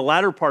judged in the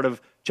latter part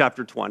of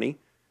chapter 20.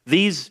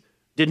 These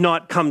did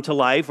not come to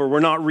life or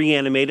were not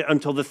reanimated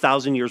until the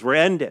 1,000 years were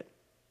ended.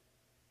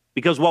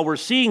 Because what we're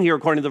seeing here,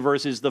 according to the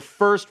verse, is the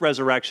first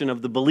resurrection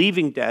of the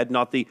believing dead,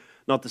 not the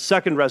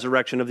second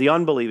resurrection of the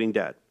unbelieving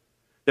dead.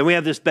 Then we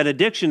have this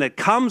benediction that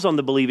comes on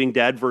the believing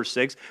dead, verse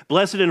 6.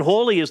 Blessed and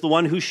holy is the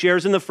one who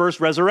shares in the first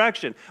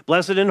resurrection.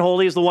 Blessed and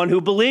holy is the one who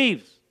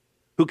believes,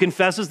 who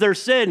confesses their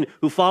sin,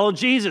 who followed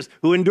Jesus,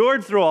 who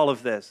endured through all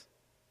of this.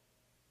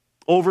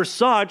 Over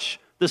such,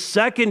 the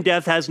second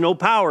death has no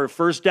power.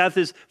 First death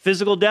is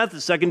physical death.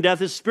 The second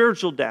death is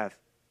spiritual death,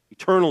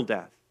 eternal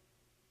death.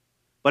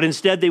 But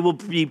instead, they will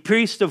be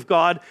priests of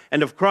God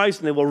and of Christ,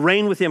 and they will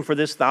reign with him for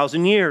this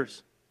 1,000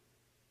 years.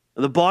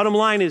 And the bottom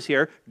line is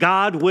here,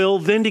 God will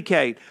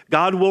vindicate.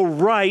 God will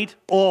right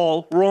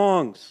all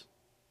wrongs.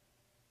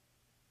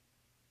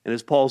 And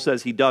as Paul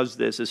says, he does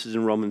this. This is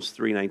in Romans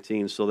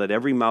 3:19, so that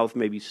every mouth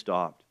may be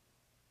stopped.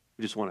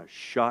 We just want to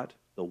shut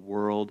the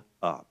world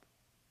up.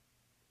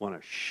 Want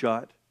to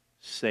shut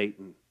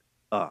Satan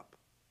up.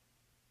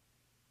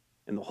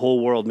 And the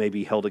whole world may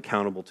be held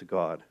accountable to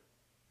God.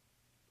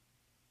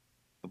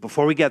 But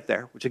before we get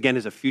there, which again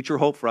is a future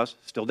hope for us,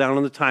 still down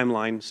on the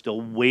timeline, still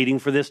waiting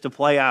for this to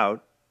play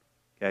out,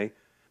 okay?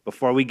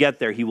 Before we get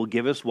there, he will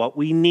give us what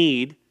we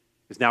need,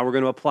 because now we're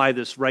going to apply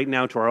this right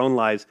now to our own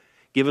lives,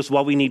 give us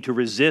what we need to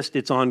resist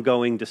its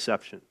ongoing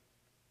deception.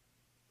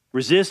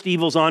 Resist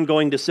evil's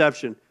ongoing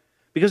deception.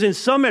 Because in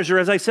some measure,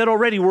 as I said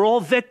already, we're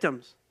all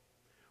victims.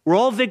 We're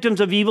all victims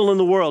of evil in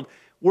the world.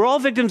 We're all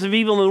victims of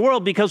evil in the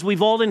world because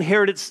we've all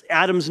inherited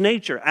Adam's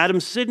nature,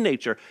 Adam's sin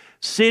nature.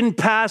 Sin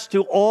passed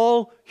to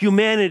all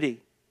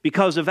humanity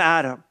because of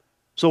Adam.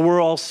 So we're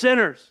all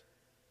sinners.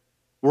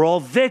 We're all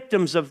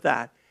victims of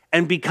that.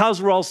 And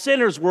because we're all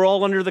sinners, we're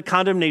all under the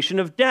condemnation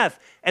of death.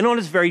 And on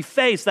its very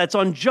face, that's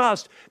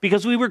unjust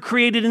because we were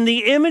created in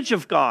the image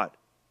of God.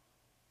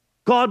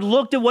 God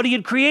looked at what he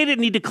had created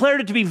and he declared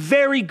it to be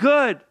very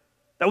good.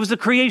 That was the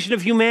creation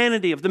of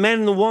humanity, of the man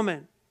and the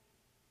woman.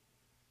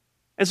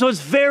 And so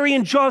it's very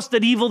unjust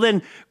that evil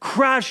then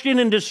crashed in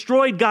and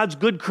destroyed God's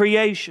good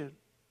creation.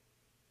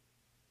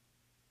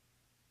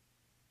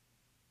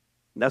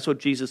 And that's what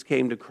Jesus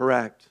came to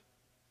correct,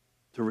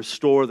 to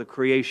restore the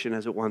creation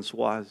as it once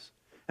was.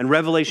 And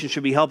Revelation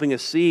should be helping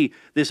us see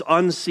this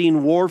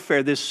unseen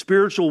warfare, this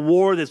spiritual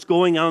war that's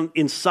going on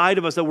inside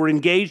of us that we're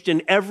engaged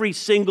in every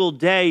single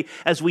day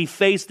as we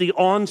face the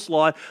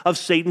onslaught of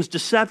Satan's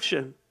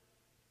deception.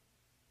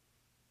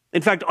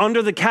 In fact,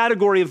 under the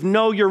category of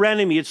know your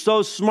enemy, it's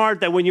so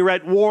smart that when you're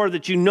at war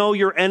that you know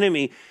your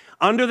enemy.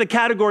 Under the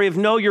category of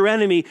know your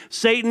enemy,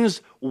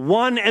 Satan's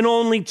one and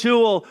only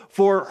tool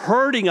for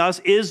hurting us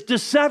is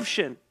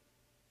deception.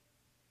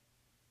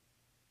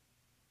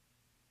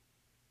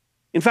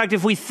 In fact,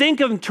 if we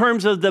think in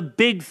terms of the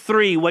big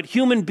three, what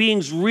human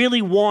beings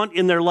really want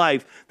in their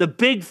life, the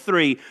big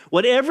three,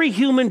 what every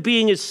human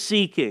being is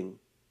seeking,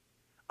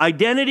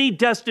 identity,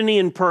 destiny,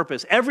 and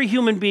purpose. Every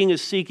human being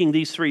is seeking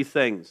these three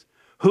things.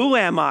 Who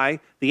am I?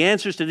 The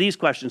answers to these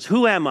questions.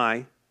 Who am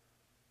I?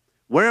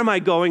 Where am I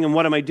going? And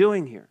what am I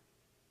doing here?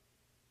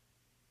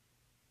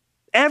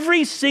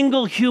 Every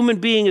single human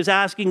being is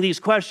asking these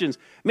questions.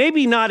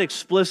 Maybe not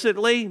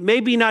explicitly,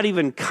 maybe not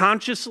even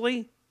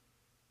consciously,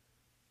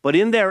 but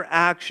in their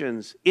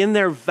actions, in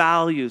their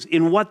values,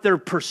 in what they're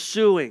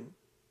pursuing,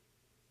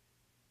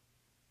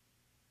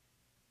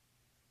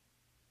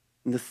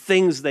 in the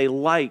things they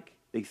like,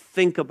 they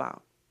think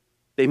about,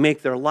 they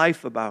make their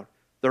life about,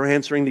 they're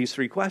answering these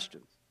three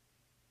questions.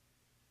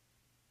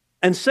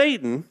 And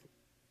Satan,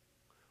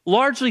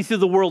 largely through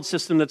the world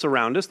system that's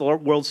around us, the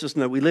world system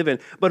that we live in,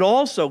 but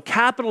also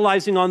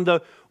capitalizing on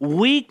the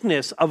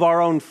weakness of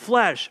our own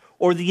flesh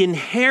or the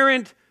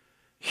inherent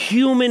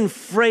human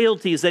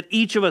frailties that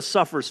each of us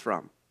suffers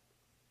from.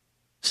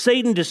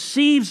 Satan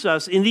deceives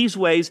us in these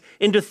ways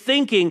into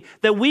thinking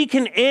that we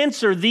can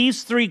answer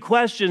these three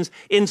questions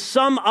in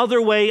some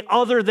other way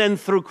other than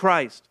through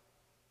Christ.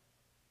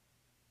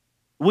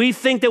 We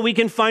think that we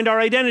can find our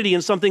identity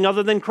in something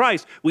other than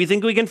Christ. We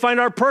think we can find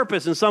our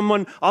purpose in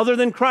someone other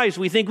than Christ.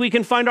 We think we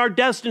can find our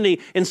destiny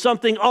in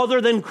something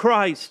other than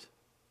Christ.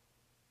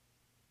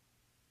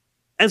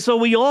 And so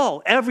we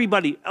all,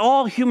 everybody,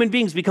 all human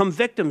beings become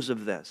victims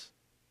of this.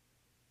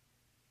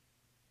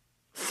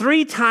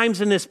 3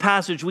 times in this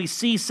passage, we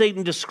see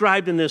Satan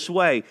described in this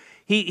way.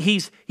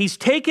 He's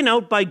taken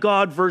out by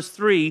God, verse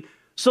 3,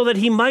 so that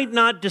he might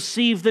not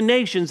deceive the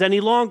nations any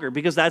longer,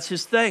 because that's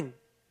his thing.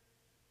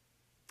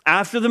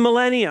 After the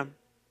millennium,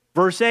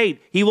 Verse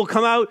 8, he will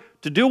come out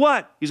to do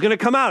what? He's going to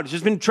come out. He's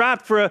just been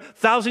trapped for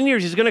 1,000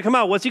 years. He's going to come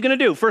out. What's he going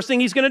to do? First thing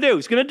he's going to do,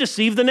 he's going to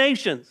deceive the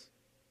nations.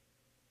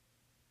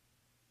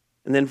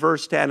 And then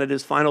verse 10, at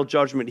his final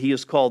judgment, he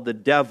is called the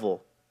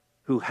devil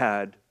who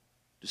had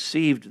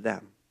deceived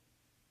them.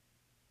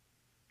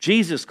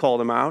 Jesus called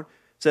him out,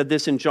 said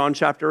this in John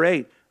chapter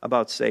 8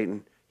 about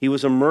Satan. He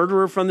was a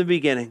murderer from the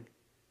beginning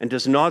and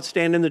does not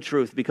stand in the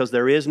truth because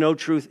there is no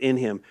truth in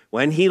him.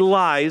 When he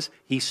lies,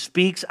 he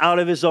speaks out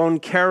of his own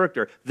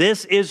character.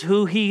 This is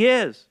who he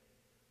is.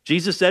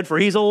 Jesus said, for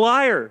he's a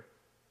liar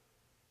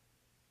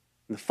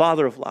and the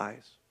father of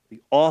lies,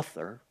 the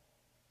author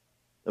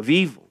of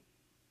evil.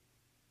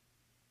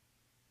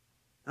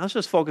 Now let's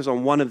just focus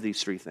on one of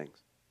these three things.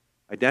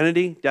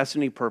 Identity,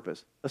 destiny,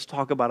 purpose. Let's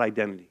talk about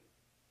identity.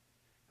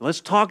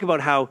 Let's talk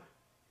about how,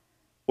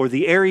 or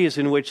the areas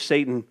in which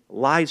Satan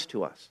lies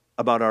to us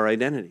about our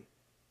identity.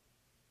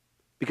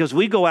 Because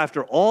we go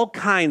after all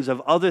kinds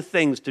of other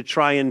things to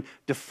try and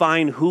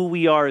define who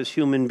we are as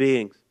human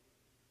beings.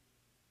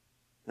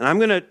 And I'm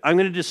going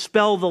to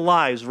dispel the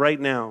lies right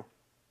now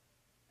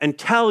and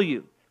tell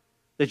you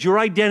that your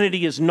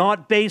identity is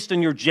not based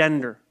on your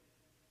gender.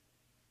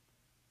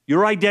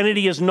 Your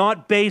identity is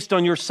not based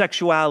on your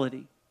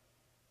sexuality.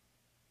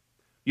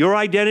 Your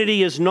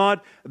identity is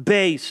not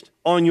based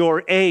on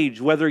your age,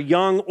 whether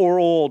young or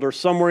old or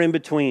somewhere in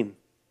between.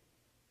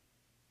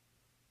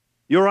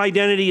 Your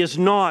identity is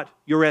not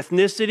your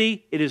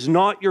ethnicity. It is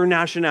not your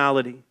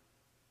nationality.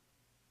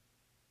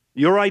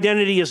 Your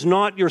identity is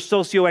not your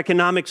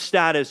socioeconomic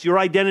status. Your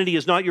identity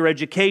is not your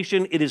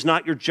education. It is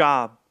not your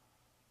job.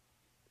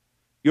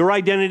 Your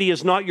identity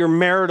is not your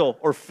marital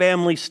or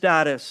family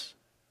status.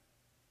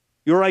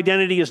 Your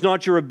identity is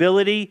not your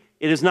ability.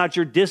 It is not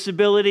your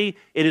disability.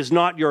 It is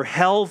not your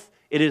health.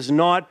 It is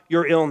not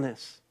your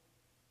illness.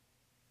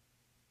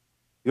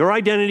 Your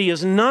identity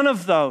is none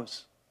of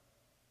those.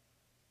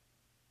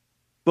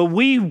 But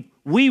we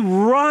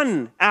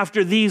run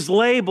after these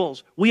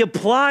labels. We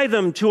apply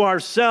them to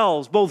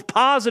ourselves, both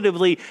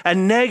positively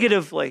and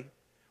negatively.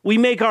 We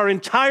make our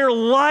entire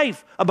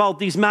life about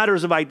these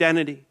matters of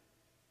identity.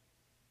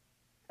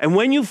 And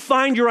when you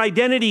find your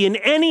identity in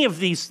any of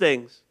these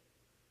things,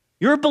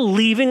 you're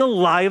believing a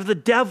lie of the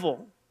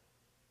devil.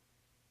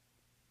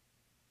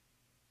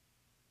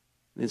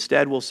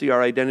 Instead, we'll see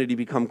our identity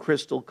become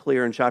crystal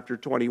clear in chapter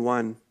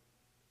 21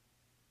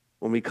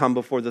 when we come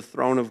before the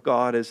throne of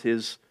God as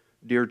his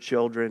dear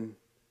children,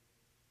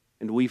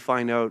 and we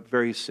find out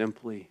very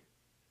simply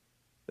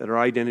that our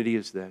identity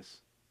is this.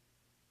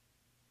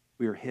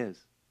 We are his.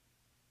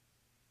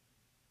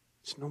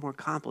 It's no more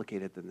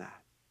complicated than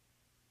that.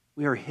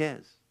 We are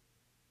his.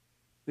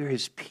 We are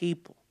his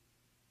people.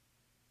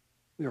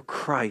 We are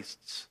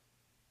Christ's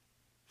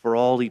for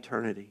all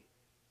eternity.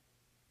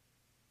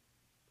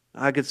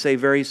 I could say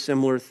very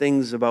similar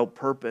things about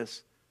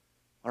purpose.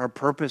 Our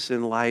purpose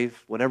in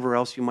life, whatever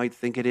else you might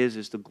think it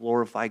is to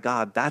glorify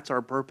God. That's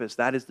our purpose.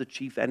 That is the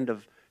chief end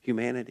of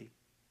humanity.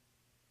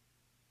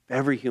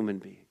 Every human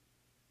being.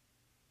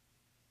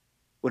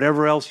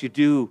 Whatever else you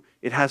do,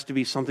 it has to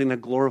be something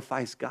that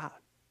glorifies God.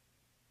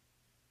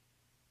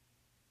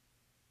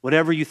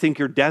 Whatever you think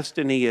your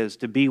destiny is,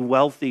 to be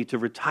wealthy, to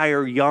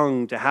retire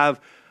young, to have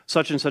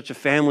such and such a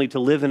family, to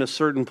live in a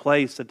certain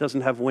place that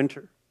doesn't have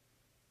winter.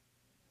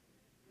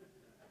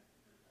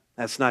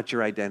 That's not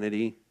your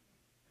identity.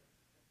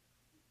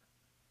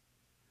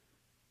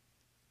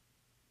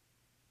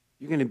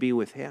 You're going to be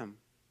with him.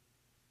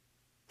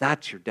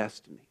 That's your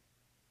destiny.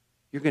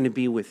 You're going to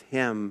be with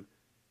him,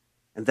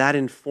 and that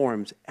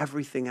informs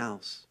everything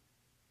else.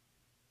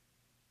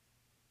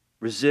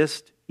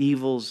 Resist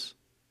evil's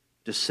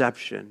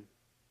deception,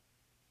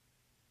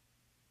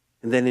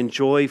 and then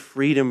enjoy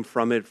freedom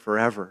from it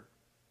forever.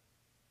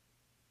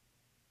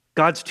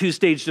 God's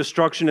two-stage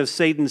destruction of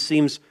Satan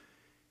seems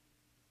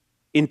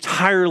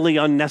entirely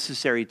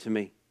unnecessary to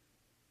me.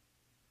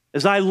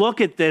 As I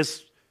look at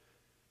this,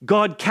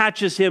 God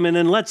catches him and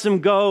then lets him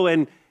go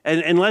and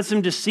lets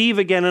him deceive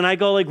again. And I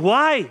go like,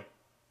 why?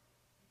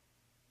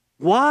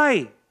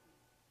 Why?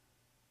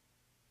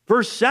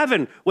 Verse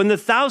 7, when the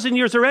 1,000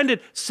 years are ended,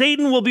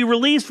 Satan will be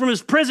released from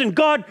his prison.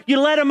 God, you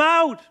let him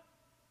out.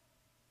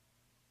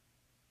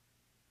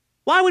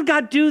 Why would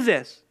God do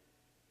this?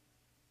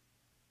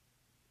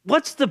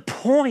 What's the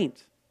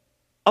point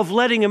of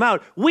letting him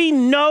out? We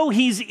know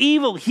he's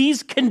evil.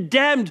 He's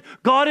condemned.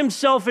 God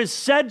himself has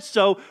said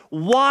so.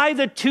 Why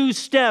the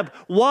two-step?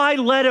 Why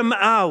let him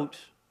out?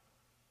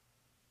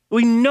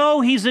 We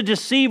know he's a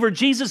deceiver.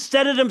 Jesus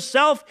said it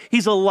himself.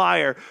 He's a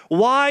liar.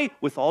 Why?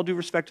 With all due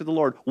respect to the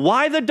Lord,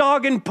 why the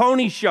dog and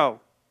pony show?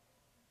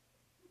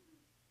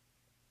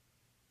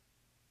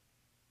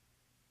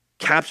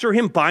 Capture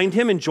him, bind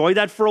him, enjoy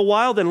that for a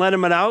while, then let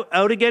him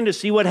out again to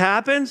see what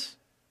happens?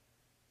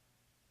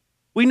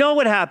 We know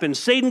what happens.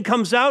 Satan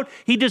comes out,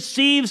 he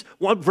deceives,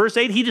 verse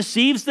 8, he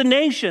deceives the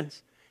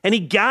nations, and he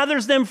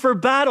gathers them for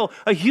battle,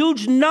 a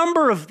huge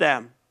number of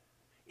them.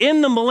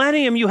 In the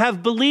millennium, you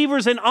have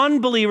believers and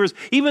unbelievers.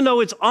 Even though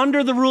it's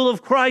under the rule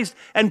of Christ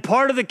and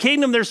part of the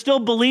kingdom, there's still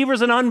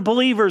believers and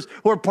unbelievers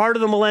who are part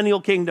of the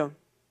millennial kingdom.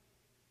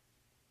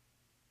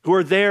 who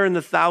are there in the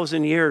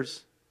 1,000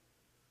 years.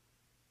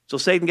 So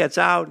Satan gets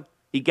out.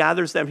 He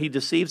gathers them. He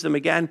deceives them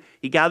again.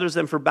 He gathers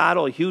them for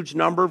battle, a huge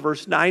number.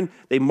 Verse 9,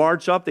 they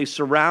march up. They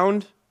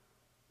surround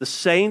the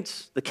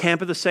saints, the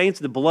camp of the saints,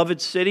 the beloved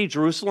city,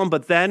 Jerusalem.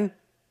 But then,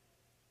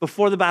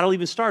 before the battle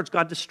even starts,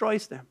 God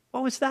destroys them.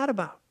 What was that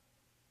about?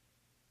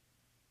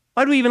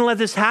 Why do we even let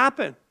this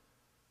happen?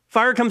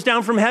 Fire comes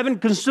down from heaven,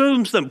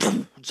 consumes them.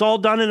 It's all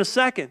done in a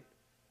second.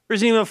 There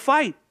isn't even a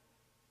fight.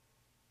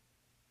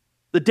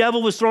 The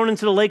devil was thrown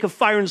into the lake of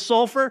fire and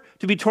sulfur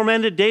to be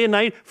tormented day and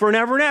night for an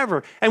ever and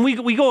ever. And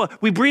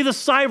we breathe a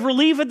sigh of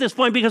relief at this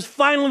point because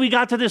finally we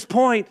got to this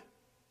point.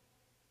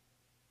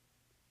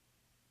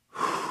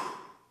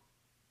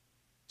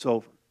 It's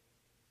over.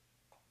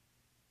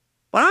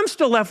 But I'm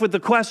still left with the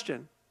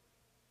question,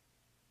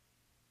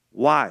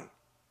 why?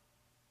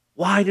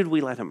 Why did we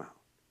let him out?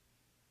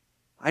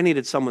 I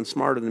needed someone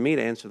smarter than me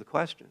to answer the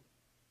question.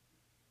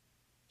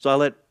 So I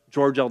let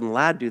George Eldon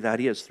Ladd do that.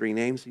 He has 3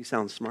 names. He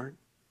sounds smart.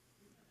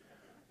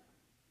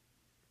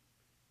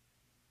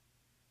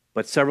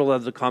 But several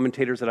of the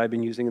commentators that I've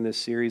been using in this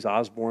series,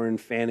 Osborne,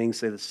 Fanning,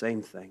 say the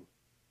same thing.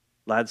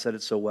 Ladd said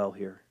it so well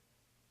here.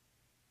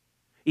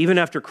 Even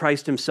after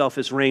Christ himself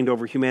has reigned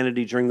over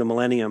humanity during the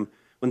millennium,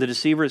 when the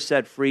deceiver is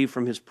set free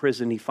from his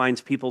prison, he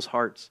finds people's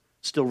hearts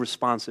still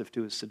responsive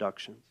to his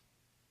seductions.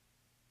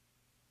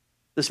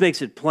 This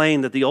makes it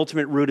plain that the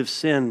ultimate root of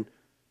sin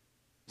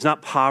is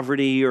not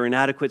poverty or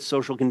inadequate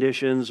social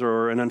conditions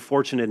or an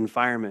unfortunate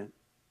environment.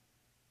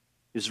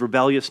 It is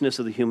rebelliousness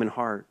of the human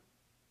heart.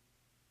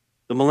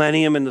 The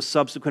millennium and the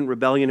subsequent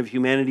rebellion of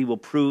humanity will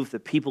prove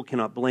that people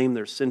cannot blame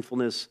their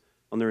sinfulness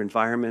on their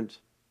environment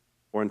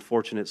or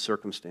unfortunate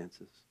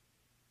circumstances.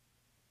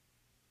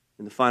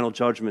 In the final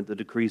judgment, the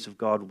decrees of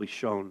God will be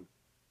shown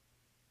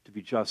to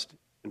be just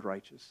and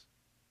righteous.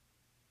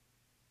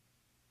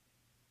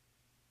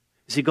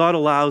 You see, God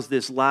allows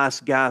this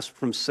last gasp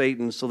from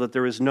Satan so that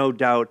there is no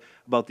doubt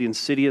about the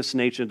insidious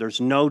nature. There's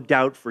no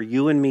doubt for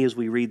you and me as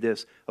we read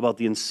this about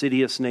the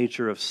insidious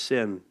nature of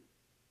sin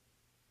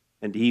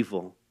and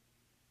evil.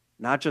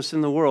 Not just in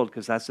the world,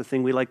 because that's the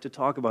thing we like to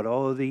talk about.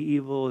 Oh, the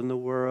evil in the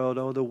world.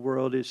 Oh, the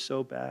world is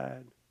so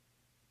bad.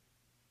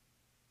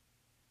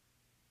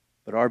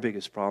 But our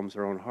biggest problem is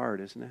our own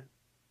heart, isn't it?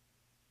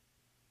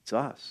 It's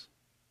us.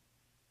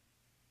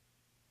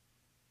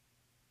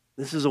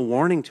 This is a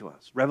warning to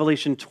us.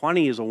 Revelation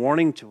 20 is a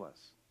warning to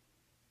us.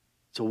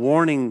 It's a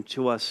warning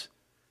to us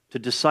to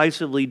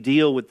decisively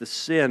deal with the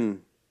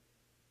sin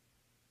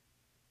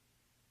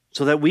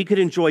so that we could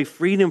enjoy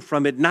freedom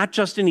from it, not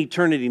just in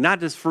eternity,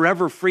 not this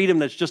forever freedom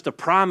that's just a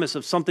promise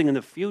of something in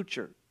the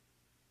future,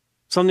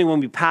 something when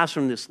we pass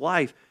from this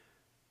life,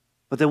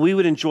 but that we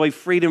would enjoy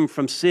freedom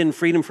from sin,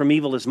 freedom from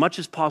evil as much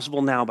as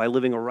possible now by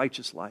living a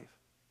righteous life.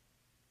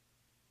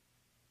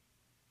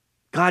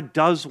 God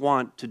does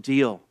want to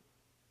deal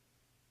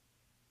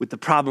with the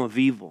problem of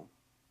evil.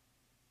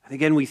 And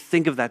again, we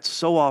think of that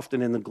so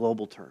often in the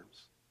global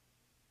terms.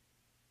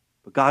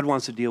 But God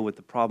wants to deal with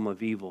the problem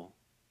of evil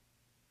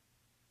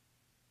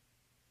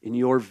in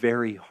your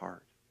very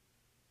heart.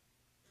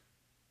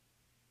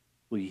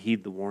 Will you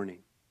heed the warning?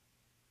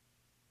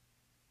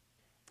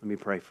 Let me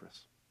pray for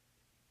us.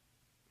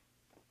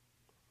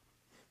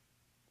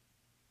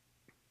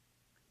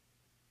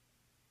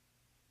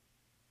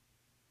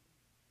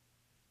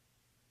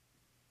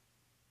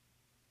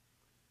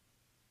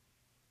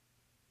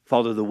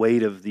 Father, the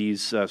weight of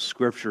these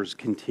scriptures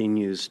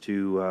continues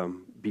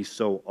to be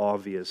so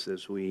obvious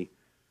as we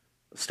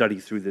study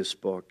through this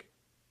book.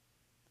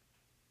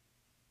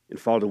 And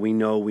Father, we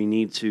know we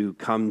need to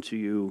come to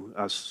you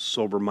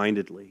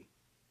sober-mindedly,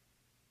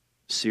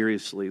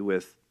 seriously,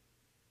 with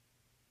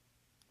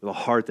a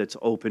heart that's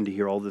open to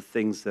hear all the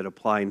things that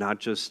apply, not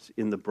just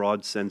in the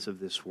broad sense of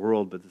this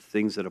world, but the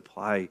things that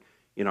apply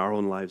in our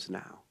own lives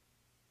now.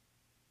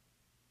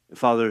 And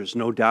Father, there's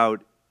no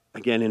doubt,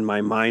 again, in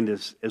my mind,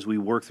 as we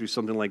work through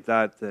something like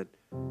that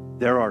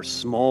there are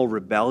small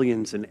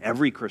rebellions in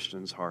every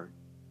Christian's heart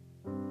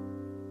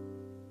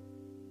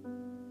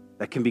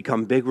that can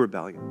become big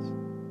rebellions.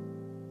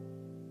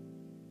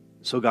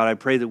 So God, I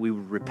pray that we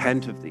would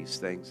repent of these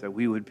things, that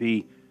we would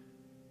be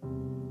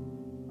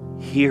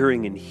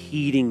hearing and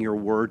heeding your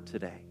word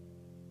today.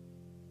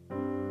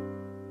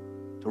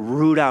 To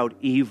root out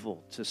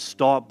evil, to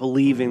stop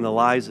believing the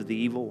lies of the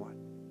evil one.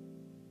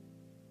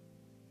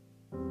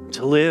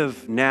 To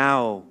live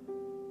now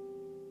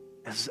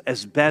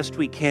as best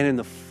we can in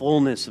the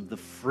fullness of the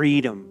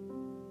freedom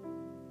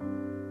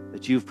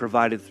that you've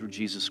provided through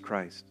Jesus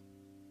Christ.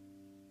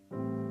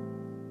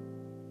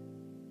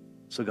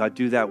 So God,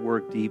 do that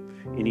work deep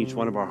in each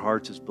one of our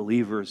hearts as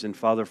believers. And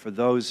Father, for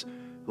those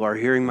who are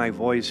hearing my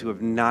voice who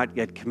have not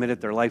yet committed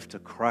their life to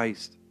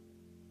Christ,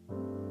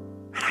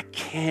 I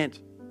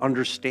can't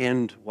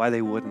understand why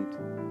they wouldn't.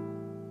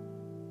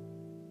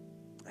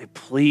 I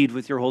plead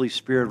with your Holy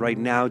Spirit right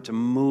now to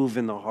move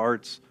in the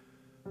hearts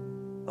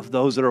of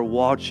those that are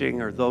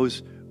watching or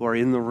those who are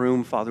in the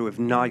room, Father, who have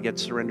not yet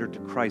surrendered to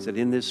Christ, that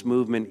in this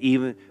movement,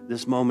 even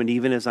this moment,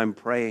 even as I'm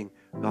praying,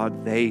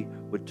 God, they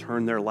would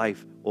turn their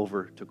life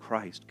over to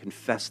Christ,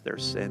 confess their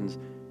sins,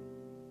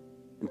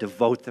 and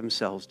devote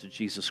themselves to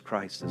Jesus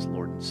Christ as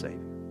Lord and Savior.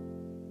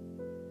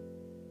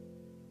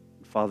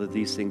 And Father,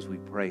 these things we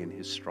pray in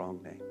His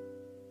strong name.